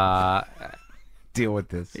 Deal with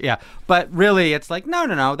this. Yeah. But really, it's like,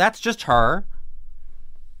 no, that's just her.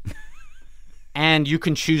 And you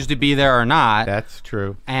can choose to be there or not. That's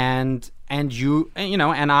true. And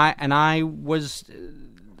I was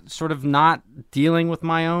sort of not dealing with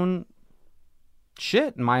my own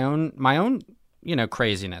shit, my own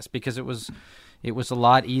craziness, because it was a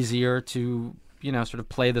lot easier to sort of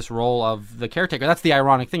play this role of the caretaker. That's the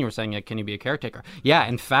ironic thing you were saying. Like, can you be a caretaker? Yeah,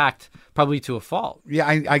 in fact, probably to a fault. Yeah,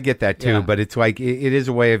 I get that too. But it's like it is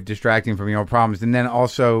a way of distracting from your own problems, and then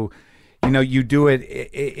also, you do it.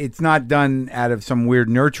 It's not done out of some weird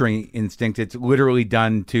nurturing instinct. It's literally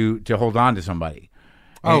done to hold on to somebody.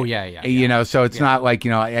 Oh, and, yeah. So it's not like,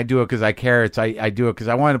 I do it because I care. It's I do it because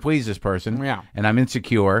I want to please this person. Yeah. And I'm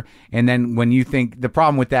insecure. And then when you think, the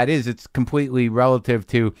problem with that is it's completely relative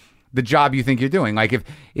to the job you think you're doing. Like if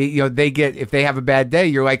they have a bad day,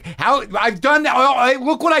 you're like, how I've done that. Oh,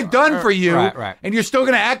 look what I've done for you. Right. And you're still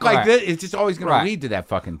going to act like this. It's just always going to lead to that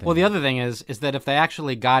fucking thing. Well, the other thing is that if they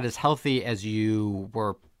actually got as healthy as you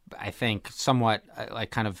were, I think, somewhat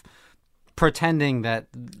like kind of pretending that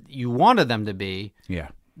you wanted them to be,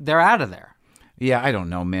 they're out of there. Yeah, I don't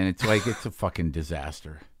know, man. It's like it's a fucking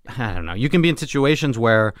disaster. I don't know. You can be in situations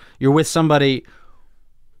where you're with somebody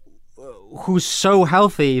who's so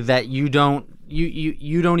healthy that you don't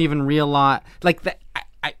even realize, like that.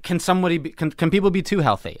 can somebody can people be too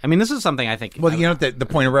healthy? I mean, this is something I think. Well, you know, the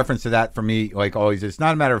point of reference to that for me, like always, it's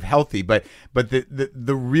not a matter of healthy, but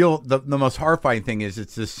the real the most horrifying thing is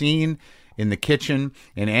it's the scene in the kitchen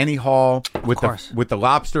in Annie Hall with the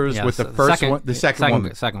lobsters, Yes, with the second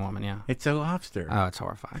woman. Yeah, It's a lobster. oh, it's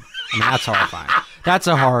horrifying. I mean, that's horrifying. That's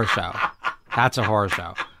a horror show. That's a horror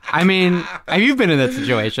show. I mean, have you been in that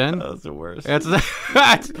situation? That's the worst.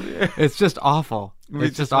 It's just awful.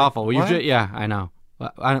 It's just awful. what? Yeah, I know.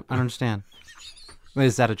 I don't understand. Wait,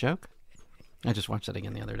 is that a joke? I just watched that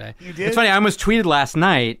again the other day. You did? It's funny. I almost tweeted last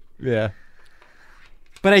night, Yeah.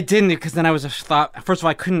 but I didn't because then I was thought. First of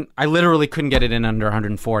all, I literally couldn't get it in under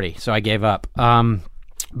 140, so I gave up.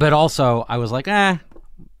 But also, I was like,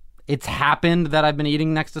 it's happened that I've been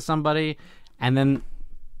eating next to somebody, and then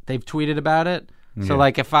they've tweeted about it. So,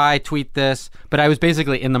 like, if I tweet this, but I was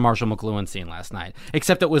basically in the Marshall McLuhan scene last night,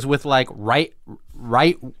 except it was with, like,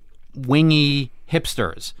 right-wingy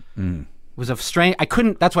hipsters. It was a strange,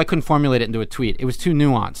 that's why I couldn't formulate it into a tweet. It was too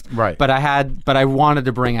nuanced. Right. But I wanted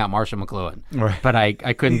to bring out Marshall McLuhan. Right. But I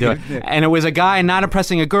couldn't do it. And it was a guy not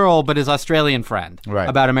impressing a girl, but his Australian friend. Right.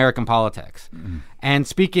 About American politics. And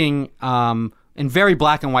speaking in very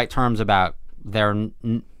black and white terms about their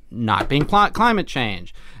not being climate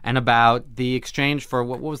change, and about the exchange for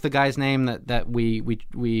what was the guy's name that we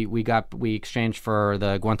exchanged for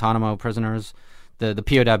the Guantanamo prisoners, the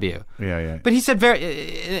POW. Yeah. But he said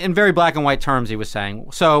in very black and white terms, he was saying,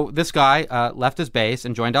 so this guy left his base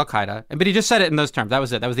and joined Al Qaeda, but he just said it in those terms. That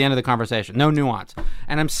was it. That was the end of the conversation. No nuance.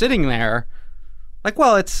 And I'm sitting there, like,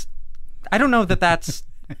 well, I don't know that's.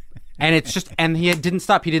 And it's just, and he didn't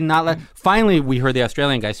stop. He did not let. Finally, we heard the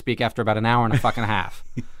Australian guy speak after about an hour and a fucking half.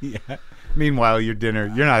 Yeah. Meanwhile, you're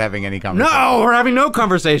not having any conversation. No, we're having no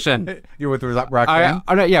conversation. You're with Roxanne?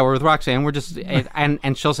 Yeah, we're with Roxanne. We're just,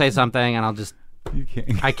 and she'll say something, and I'll just. You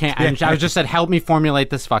can't. I can't. And I just said, help me formulate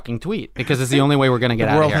this fucking tweet because it's the only way we're going to get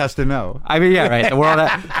The out of world here. has to know. I mean, yeah, right.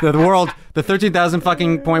 The world, the 13,000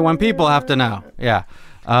 fucking .1 people have to know. Yeah.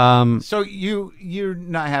 So you're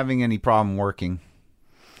not having any problem working?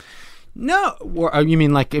 No, you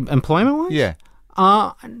mean like employment wise? Yeah.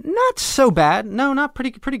 Not so bad. No, not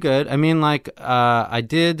pretty good. I mean, like, I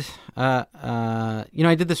did, I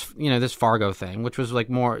did this, this Fargo thing, which was like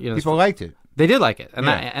more, People liked it. They did like it, and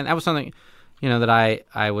Yeah. that was something, that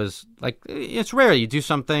I was like, it's rare you do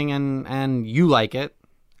something and you like it,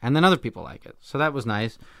 and then other people like it, so that was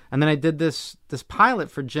nice. And then I did this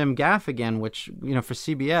pilot for Jim Gaffigan, which for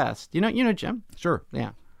CBS. You know Jim? Sure. Yeah.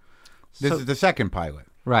 This is the second pilot.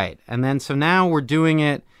 Right, and then so now we're doing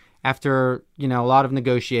it after a lot of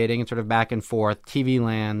negotiating and sort of back and forth. TV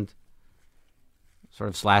Land, sort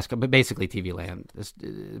of / but basically TV Land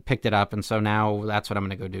picked it up, and so now that's what I'm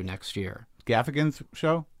going to go do next year. Gaffigan's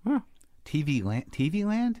show? Huh. TV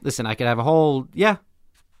Land? Listen, I could have a whole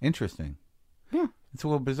Interesting. Yeah. It's a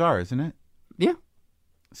little bizarre, isn't it? Yeah.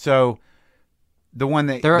 So the one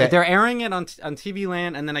that they're airing it on TV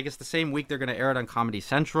Land, and then I guess the same week they're going to air it on Comedy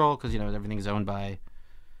Central because everything's owned by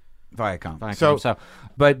Viacom. So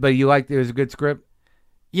but you liked it was a good script?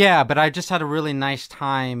 Yeah, but I just had a really nice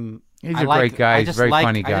time. He's a great guy. He's a very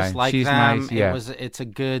funny guy. I just like She's them. nice. Yeah. It's a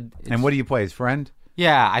good. And what do you play? His friend?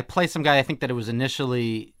 Yeah, I play some guy. I think that it was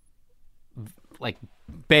initially like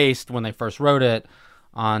based when they first wrote it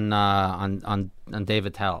on Dave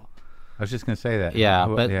Attell. I was just going to say that.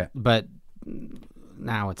 Yeah, but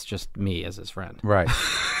now it's just me as his friend. Right.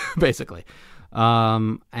 Basically.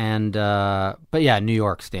 But yeah, New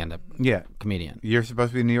York stand-up comedian. You're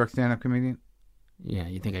supposed to be a New York stand-up comedian? Yeah,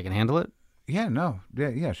 you think I can handle it? Yeah, no.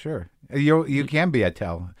 Yeah, sure. You can be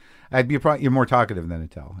Attell. You're more talkative than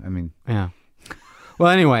Attell. I mean. Yeah. Well,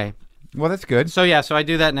 anyway. Well, that's good. So yeah, so I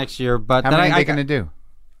do that next year, but how many are they going to do?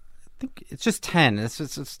 I think it's just 10. It's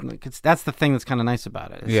that's the thing that's kind of nice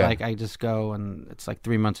about it. It's like I just go and it's like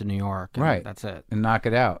 3 months in New York, and right? That's it, and knock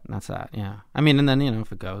it out. And that's that. Yeah, I mean, and then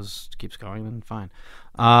if it keeps going, then fine.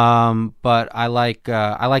 But I like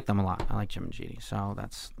them a lot. I like Jim and Judy, so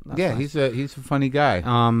that's nice. He's a funny guy.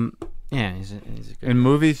 Yeah, he's a good in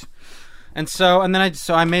movies. And so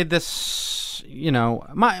I made this.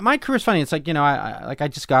 My career's funny. It's like I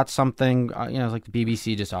just got something. It's like the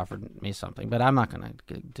BBC just offered me something, but I'm not gonna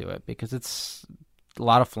do it because it's a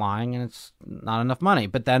lot of flying and it's not enough money.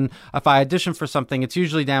 But then if I audition for something, it's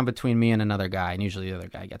usually down between me and another guy, and usually the other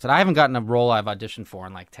guy gets it. I haven't gotten a role I've auditioned for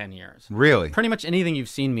in like 10 years. Really? Pretty much anything you've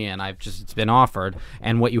seen me in, it's been offered,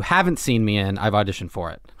 and what you haven't seen me in, I've auditioned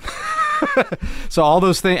for it. So all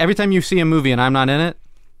those things. Every time you see a movie and I'm not in it,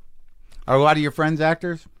 are a lot of your friends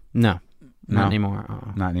actors? No. Not anymore.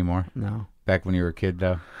 Not anymore? No. Back when you were a kid,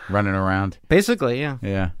 though? Running around? Basically, yeah.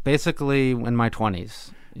 Yeah. Basically in my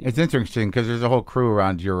 20s. It's interesting because there's a whole crew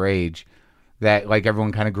around your age that like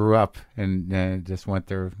everyone kind of grew up and just went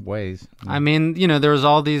their ways. I mean, there's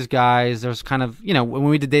all these guys. There's kind of, when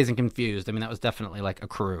we did Dazed and Confused, I mean, that was definitely like a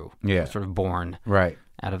crew. Yeah. Sort of born Right.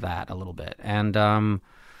 out of that a little bit. And,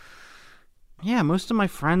 most of my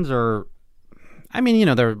friends are, I mean,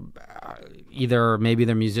 they're either maybe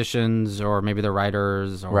they're musicians or maybe they're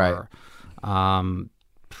writers or, Right.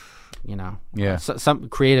 Yeah. Some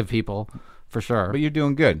creative people for sure. But you're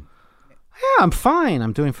doing good. Yeah, I'm fine.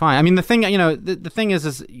 I'm doing fine. I mean, the thing, the thing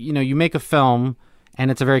is, you make a film, and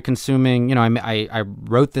it's a very consuming. I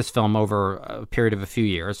wrote this film over a period of a few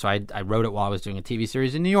years. So I wrote it while I was doing a TV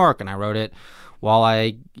series in New York, and I wrote it while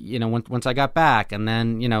once I got back, and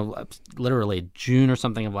then literally June or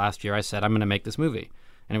something of last year, I said I'm going to make this movie,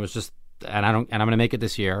 and it was just, and I'm going to make it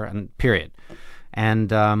this year, and period,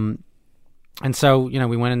 And so,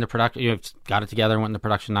 we went into production, got it together and went into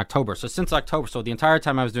production in October. So since October, so the entire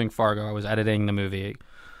time I was doing Fargo, I was editing the movie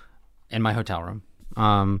in my hotel room.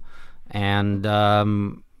 I've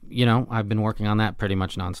been working on that pretty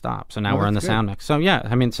much nonstop. So now we're in the sound mix. So yeah,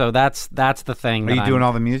 I mean, so that's the thing. Are you doing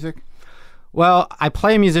all the music? Well, I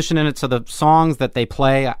play a musician in it, so the songs that they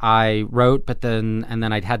play, I wrote, and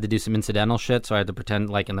then I'd had to do some incidental shit, so I had to pretend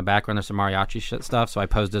like in the background there's some mariachi shit stuff, so I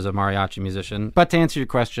posed as a mariachi musician. But to answer your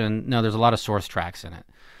question, no, there's a lot of source tracks in it.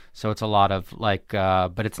 So it's a lot of like,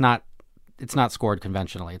 but it's not scored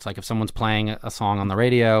conventionally. It's like if someone's playing a song on the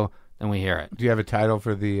radio, then we hear it. Do you have a title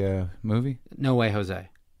for the movie? No Way, Jose.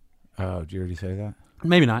 Oh, did you already say that?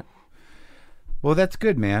 Maybe not. Well, that's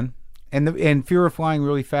good, man. And fear of flying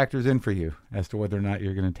really factors in for you as to whether or not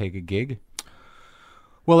you're going to take a gig?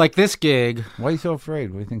 Well, like this gig... Why are you so afraid?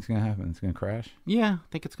 What do you think's going to happen? It's going to crash? Yeah,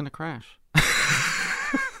 I think it's going to crash.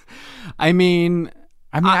 I mean,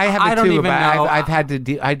 I have it I don't too, even but know. I've had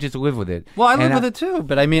to I just live with it. Well, I live with it too,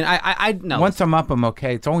 but I mean, I no. Once I'm up, I'm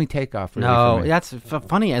okay. It's only takeoff. Really, no, for me. that's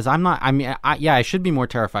funny. As I'm not. I mean, I should be more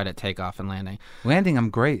terrified at takeoff and landing. Landing, I'm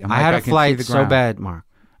great. I had a flight so bad, Mark.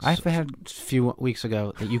 I've had a few weeks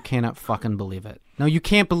ago that you cannot fucking believe it. No, you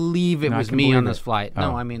can't believe it was me on this flight. Oh.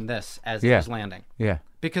 No, I mean this as it was landing. Yeah.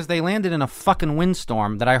 Because they landed in a fucking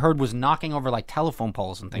windstorm that I heard was knocking over like telephone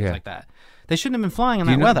poles and things like that. They shouldn't have been flying in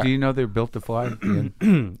that weather. Do you know they're built to fly?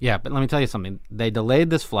 Yeah, but let me tell you something. They delayed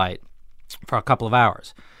this flight for a couple of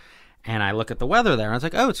hours. And I look at the weather there, and I was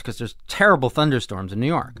like, oh, it's because there's terrible thunderstorms in New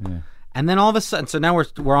York. Yeah. And then all of a sudden, so now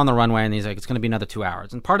we're on the runway, and he's like, it's going to be another 2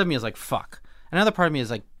 hours. And part of me is like, fuck. Another part of me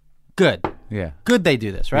is like, good. Yeah. Good they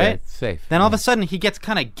do this, right? Yeah, it's safe. Then all of a sudden he gets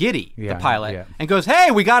kind of giddy, the pilot, and goes,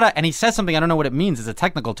 hey, we gotta, and he says something, I don't know what it means, it's a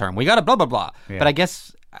technical term. We gotta blah, blah, blah. Yeah. But I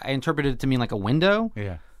guess I interpreted it to mean like a window.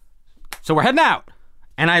 Yeah. So we're heading out.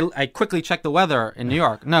 And I quickly checked the weather in New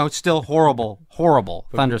York. No, it's still horrible, horrible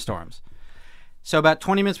thunderstorms. So about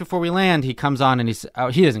 20 minutes before we land, he comes on and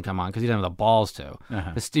he doesn't come on because he doesn't have the balls to.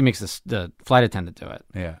 He makes the flight attendant do it.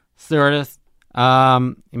 Yeah. Stewardess,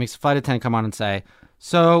 he makes the flight attendant come on and say,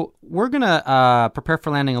 so we're going to prepare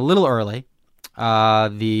for landing a little early.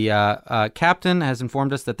 The captain has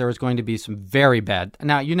informed us that there is going to be some very bad...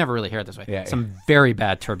 Now, you never really hear it this way. Some very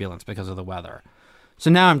bad turbulence because of the weather. So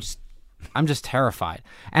now I'm just terrified.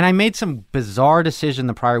 And I made some bizarre decision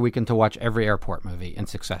the prior weekend to watch every airport movie in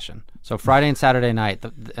succession. So Friday and Saturday night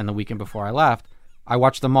and the weekend before I left, I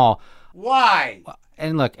watched them all. Why?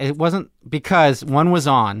 And look, it wasn't because one was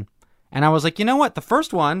on, and I was like, you know what? The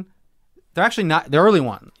first one... They're actually not the early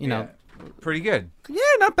one, you know. Pretty good. Yeah,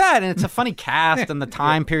 not bad. And it's a funny cast and the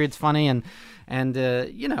time period's funny and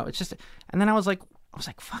it's just and then I was like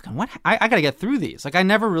fucking what I got to get through these. Like I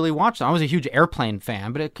never really watched them. I was a huge Airplane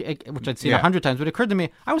fan, but which I'd seen 100 times, but it occurred to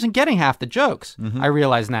me I wasn't getting half the jokes. I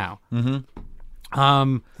realize now. Now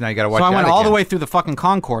you got to watch So I went again. all the way through the fucking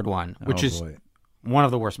Concorde one, which is one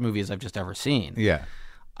of the worst movies I've just ever seen. Yeah.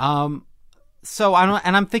 So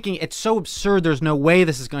I'm thinking it's so absurd. There's no way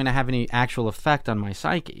this is going to have any actual effect on my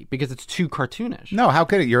psyche because it's too cartoonish. No, how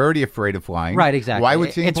could it? You're already afraid of flying, right? Exactly. Why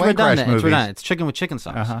would seeing it's plane redundant? crash movies? It's redundant. It's chicken with chicken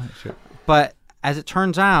sauce. Sure. But as it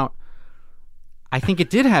turns out, I think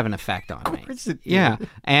it did have an effect on me. Of course it did. Yeah,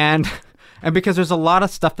 and because there's a lot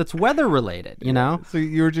of stuff that's weather related, you know. So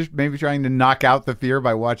you were just maybe trying to knock out the fear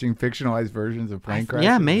by watching fictionalized versions of plane crashes.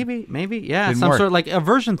 Yeah, maybe. Yeah, Didn't some work. sort of like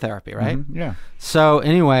aversion therapy, right? Mm-hmm. Yeah. So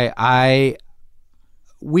anyway,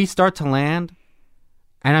 we start to land,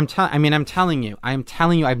 and I'm telling you,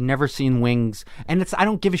 I've never seen wings, and I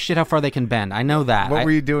don't give a shit how far they can bend. I know that. What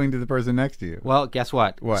were you doing to the person next to you? Well, guess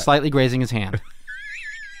what? What? Slightly grazing his hand.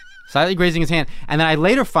 Slightly grazing his hand. And then I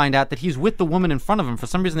later find out that he's with the woman in front of him. For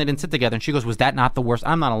some reason, they didn't sit together, and she goes, was that not the worst?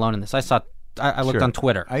 I'm not alone in this. I looked Sure. on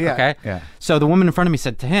Twitter. Yeah, okay? yeah. So the woman in front of me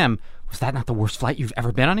said to him, was that not the worst flight you've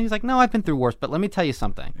ever been on? He's like, no, I've been through worse, but let me tell you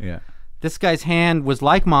something. Yeah. This guy's hand was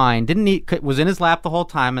like mine, was in his lap the whole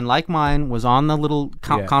time, and like mine was on the little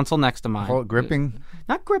console next to mine. Gripping?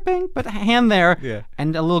 Not gripping, but a hand there, Yeah.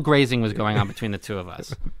 and a little grazing was going on between the two of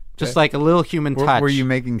us. Just like a little human touch. Were you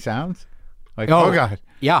making sounds? Like, oh God.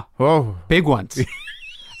 Yeah. Whoa. Big ones.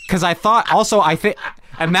 Because I think,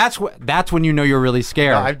 and that's when you know you're really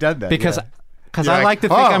scared. No, I've done that. Because You're I like, like to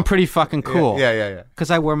think I'm pretty fucking cool. Yeah.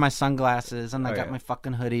 Because I wear my sunglasses and I got yeah. my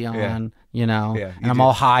fucking hoodie on, Yeah. you know, Yeah, and I'm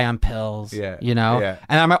all high on pills, Yeah, you know, yeah.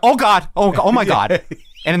 and I'm like, oh God, oh my God.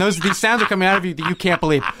 And these sounds are coming out of you that you can't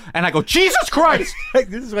believe. And I go, Jesus Christ.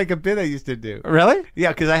 This is like a bit I used to do. Really? Yeah,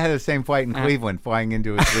 because I had the same flight in Cleveland, flying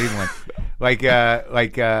into Cleveland. like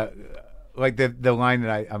the line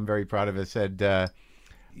that I'm very proud of. It said,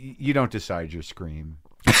 "You don't decide your scream."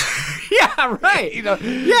 Yeah, right.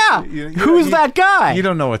 Yeah. Who's that guy? You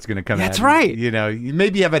don't know what's going to come out. That's right. You know,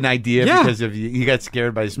 maybe you have an idea because of you got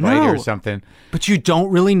scared by a spider or something. But you don't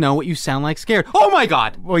really know what you sound like scared. Oh my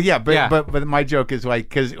God. Well, yeah, but my joke is like,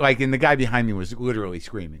 because and the guy behind me was literally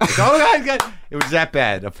screaming. Like, oh God, it was that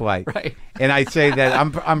bad a flight. Right. And I say that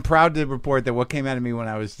I'm proud to report that what came out of me when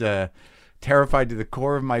I was terrified to the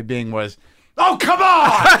core of my being was, oh come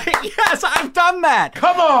on, Yes, I've done that.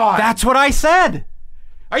 come on, That's what I said.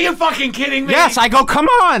 are you fucking kidding me? Yes, I go, come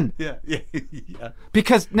on. Yeah.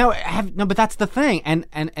 Because but that's the thing, and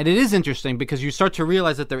it is interesting because you start to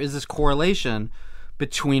realize that there is this correlation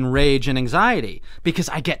between rage and anxiety. Because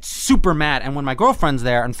I get super mad, and when my girlfriend's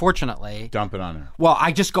there, unfortunately, Dump it on her. well,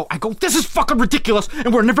 I go, this is fucking ridiculous,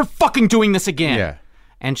 and we're never fucking doing this again. Yeah.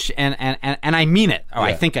 And I mean it, or I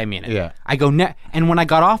Yeah. think I mean it. Yeah. I go, and when I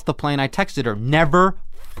got off the plane, I texted her, never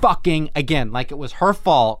fucking again, like it was her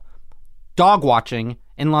fault. Dog watching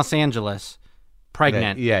in Los Angeles,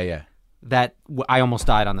 pregnant. Yeah. That I almost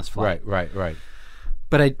died on this flight. Right.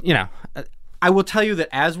 But I will tell you that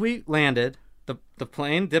as we landed, the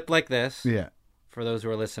plane dipped like this. Yeah. For those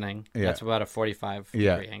who are listening, Yeah. that's about a 45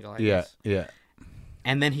 degree angle, I Yeah. guess. Yeah.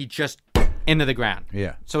 And then he just into the ground.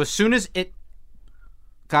 Yeah. So as soon as it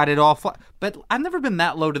got it all but I've never been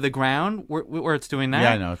that low to the ground where it's doing that.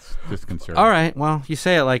 Yeah, I know. It's disconcerting. All right. Well, you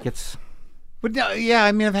say it like it's. But no, yeah,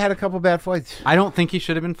 I mean, I've had a couple bad flights. I don't think he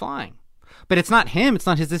should have been flying. But it's not him. It's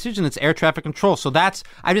not his decision. It's air traffic control. So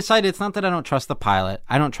I decided it's not that I don't trust the pilot.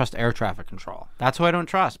 I don't trust air traffic control. That's who I don't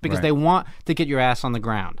trust because Right. they want to get your ass on the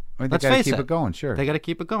ground. Well, they Let's gotta face keep it. it going, sure. They got to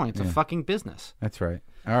keep it going. It's a fucking business. That's right.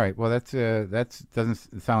 All right. Well, that's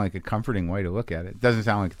doesn't sound like a comforting way to look at it. Doesn't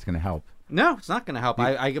sound like it's going to help. No, it's not going to help.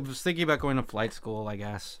 I was thinking about going to flight school, I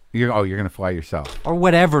guess. You're going to fly yourself. Or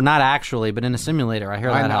whatever. Not actually, but in a simulator. I hear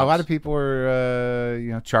that helps. A lot of people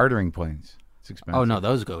are chartering planes. It's expensive. Oh, no,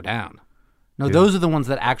 those go down. No, those are the ones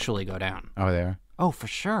that actually go down. Oh, they are? Oh, for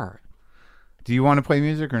sure. Do you want to play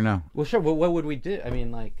music or no? Well, sure. What would we do? I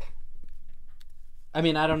mean,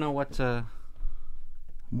 I don't know what to...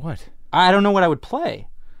 What? I don't know what I would play.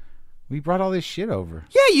 We brought all this shit over.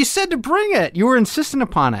 Yeah, you said to bring it. You were insistent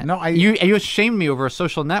upon it. No, you shamed me over a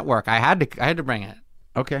social network. I had to bring it.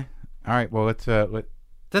 Okay. All right. Well, let's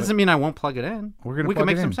Doesn't mean I won't plug it in. We're gonna we plug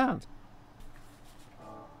can make it some in. sounds.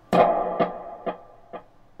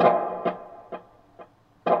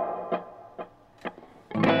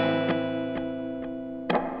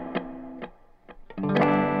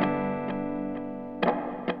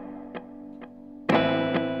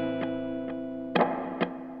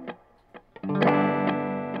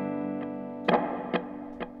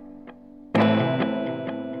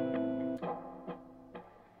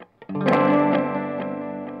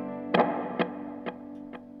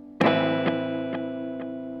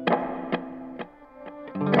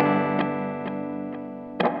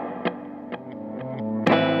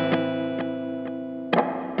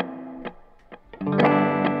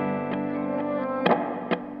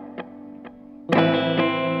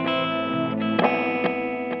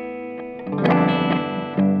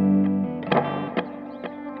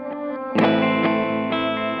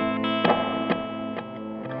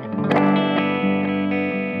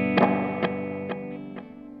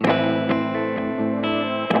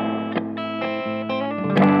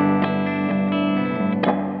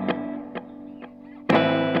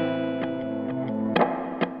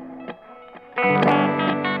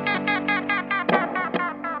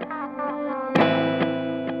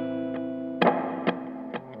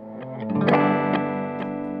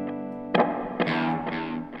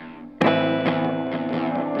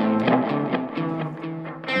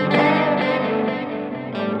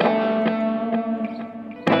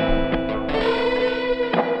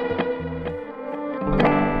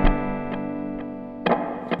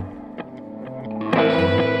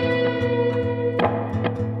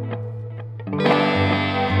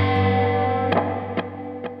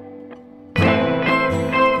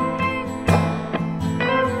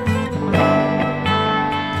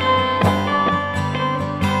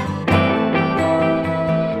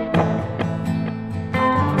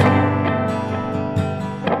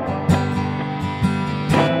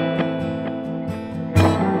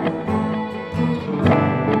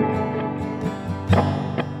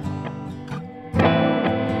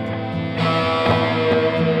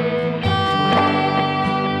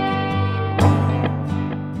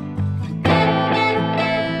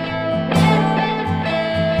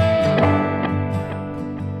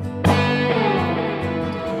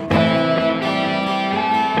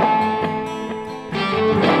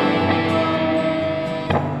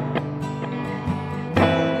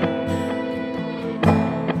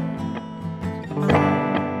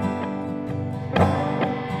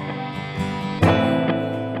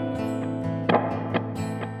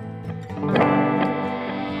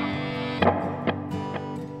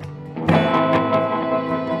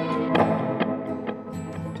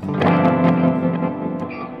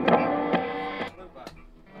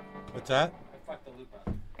 that? I fucked the loop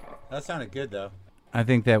up. That sounded good, though. I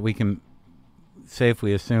think that we can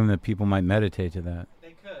safely assume that people might meditate to that.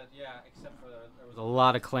 They could, yeah, except for there was a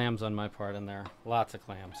lot of clams on my part in there. Lots of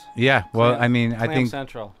clams. Yeah, well, Clam- I mean, I Clam think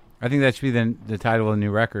Central. that should be the title of the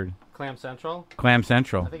new record. Clam Central? Clam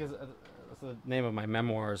Central. I think it's the name of my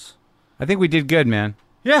memoirs. I think we did good, man.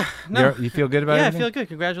 Yeah, no. You feel good about it? Yeah, I feel good.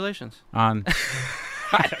 Congratulations. On.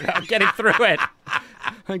 I don't know. I'm getting through it.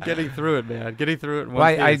 I'm getting through it, man. Getting through it. In one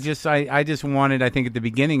Well, I piece. just wanted, I think, at the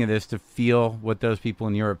beginning of this to feel what those people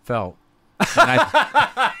in Europe felt. And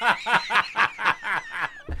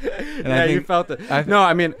yeah, you felt it. No,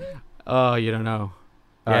 I mean, oh, you don't know.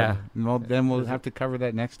 Yeah. Well, then we'll have to cover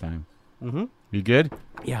that next time. Mm-hmm. You good?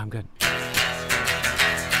 Yeah, I'm good.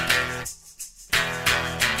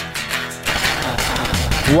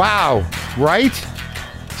 Wow. Right?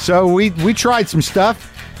 So we tried some stuff.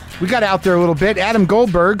 We got out there a little bit. Adam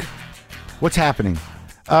Goldberg. What's happening?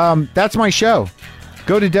 That's my show.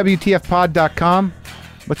 Go to WTFpod.com.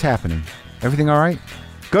 What's happening? Everything all right?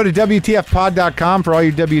 Go to WTFpod.com for all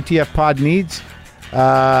your WTF pod needs.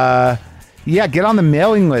 Yeah, get on the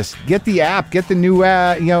mailing list. Get the app. Get the new,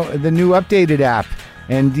 the new updated app,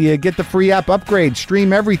 and get the free app upgrade.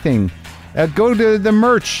 Stream everything. Go to the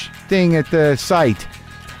merch thing at the site.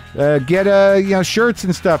 Get shirts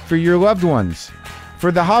and stuff for your loved ones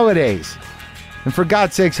for the holidays. And for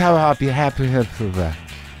God's sakes, have a happy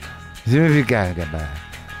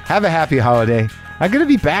holiday. I'm gonna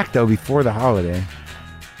be back though before the holiday.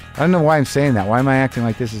 I don't know why I'm saying that. Why am I acting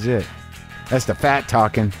like this is it? That's the fat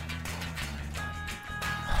talking.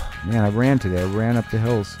 Man, I ran today. I ran up the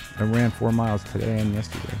hills. I ran 4 miles today and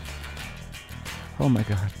yesterday. Oh my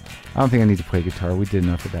God. I don't think I need to play guitar. We did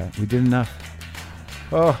enough of that. We did enough.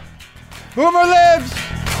 Oh. Boomer lives!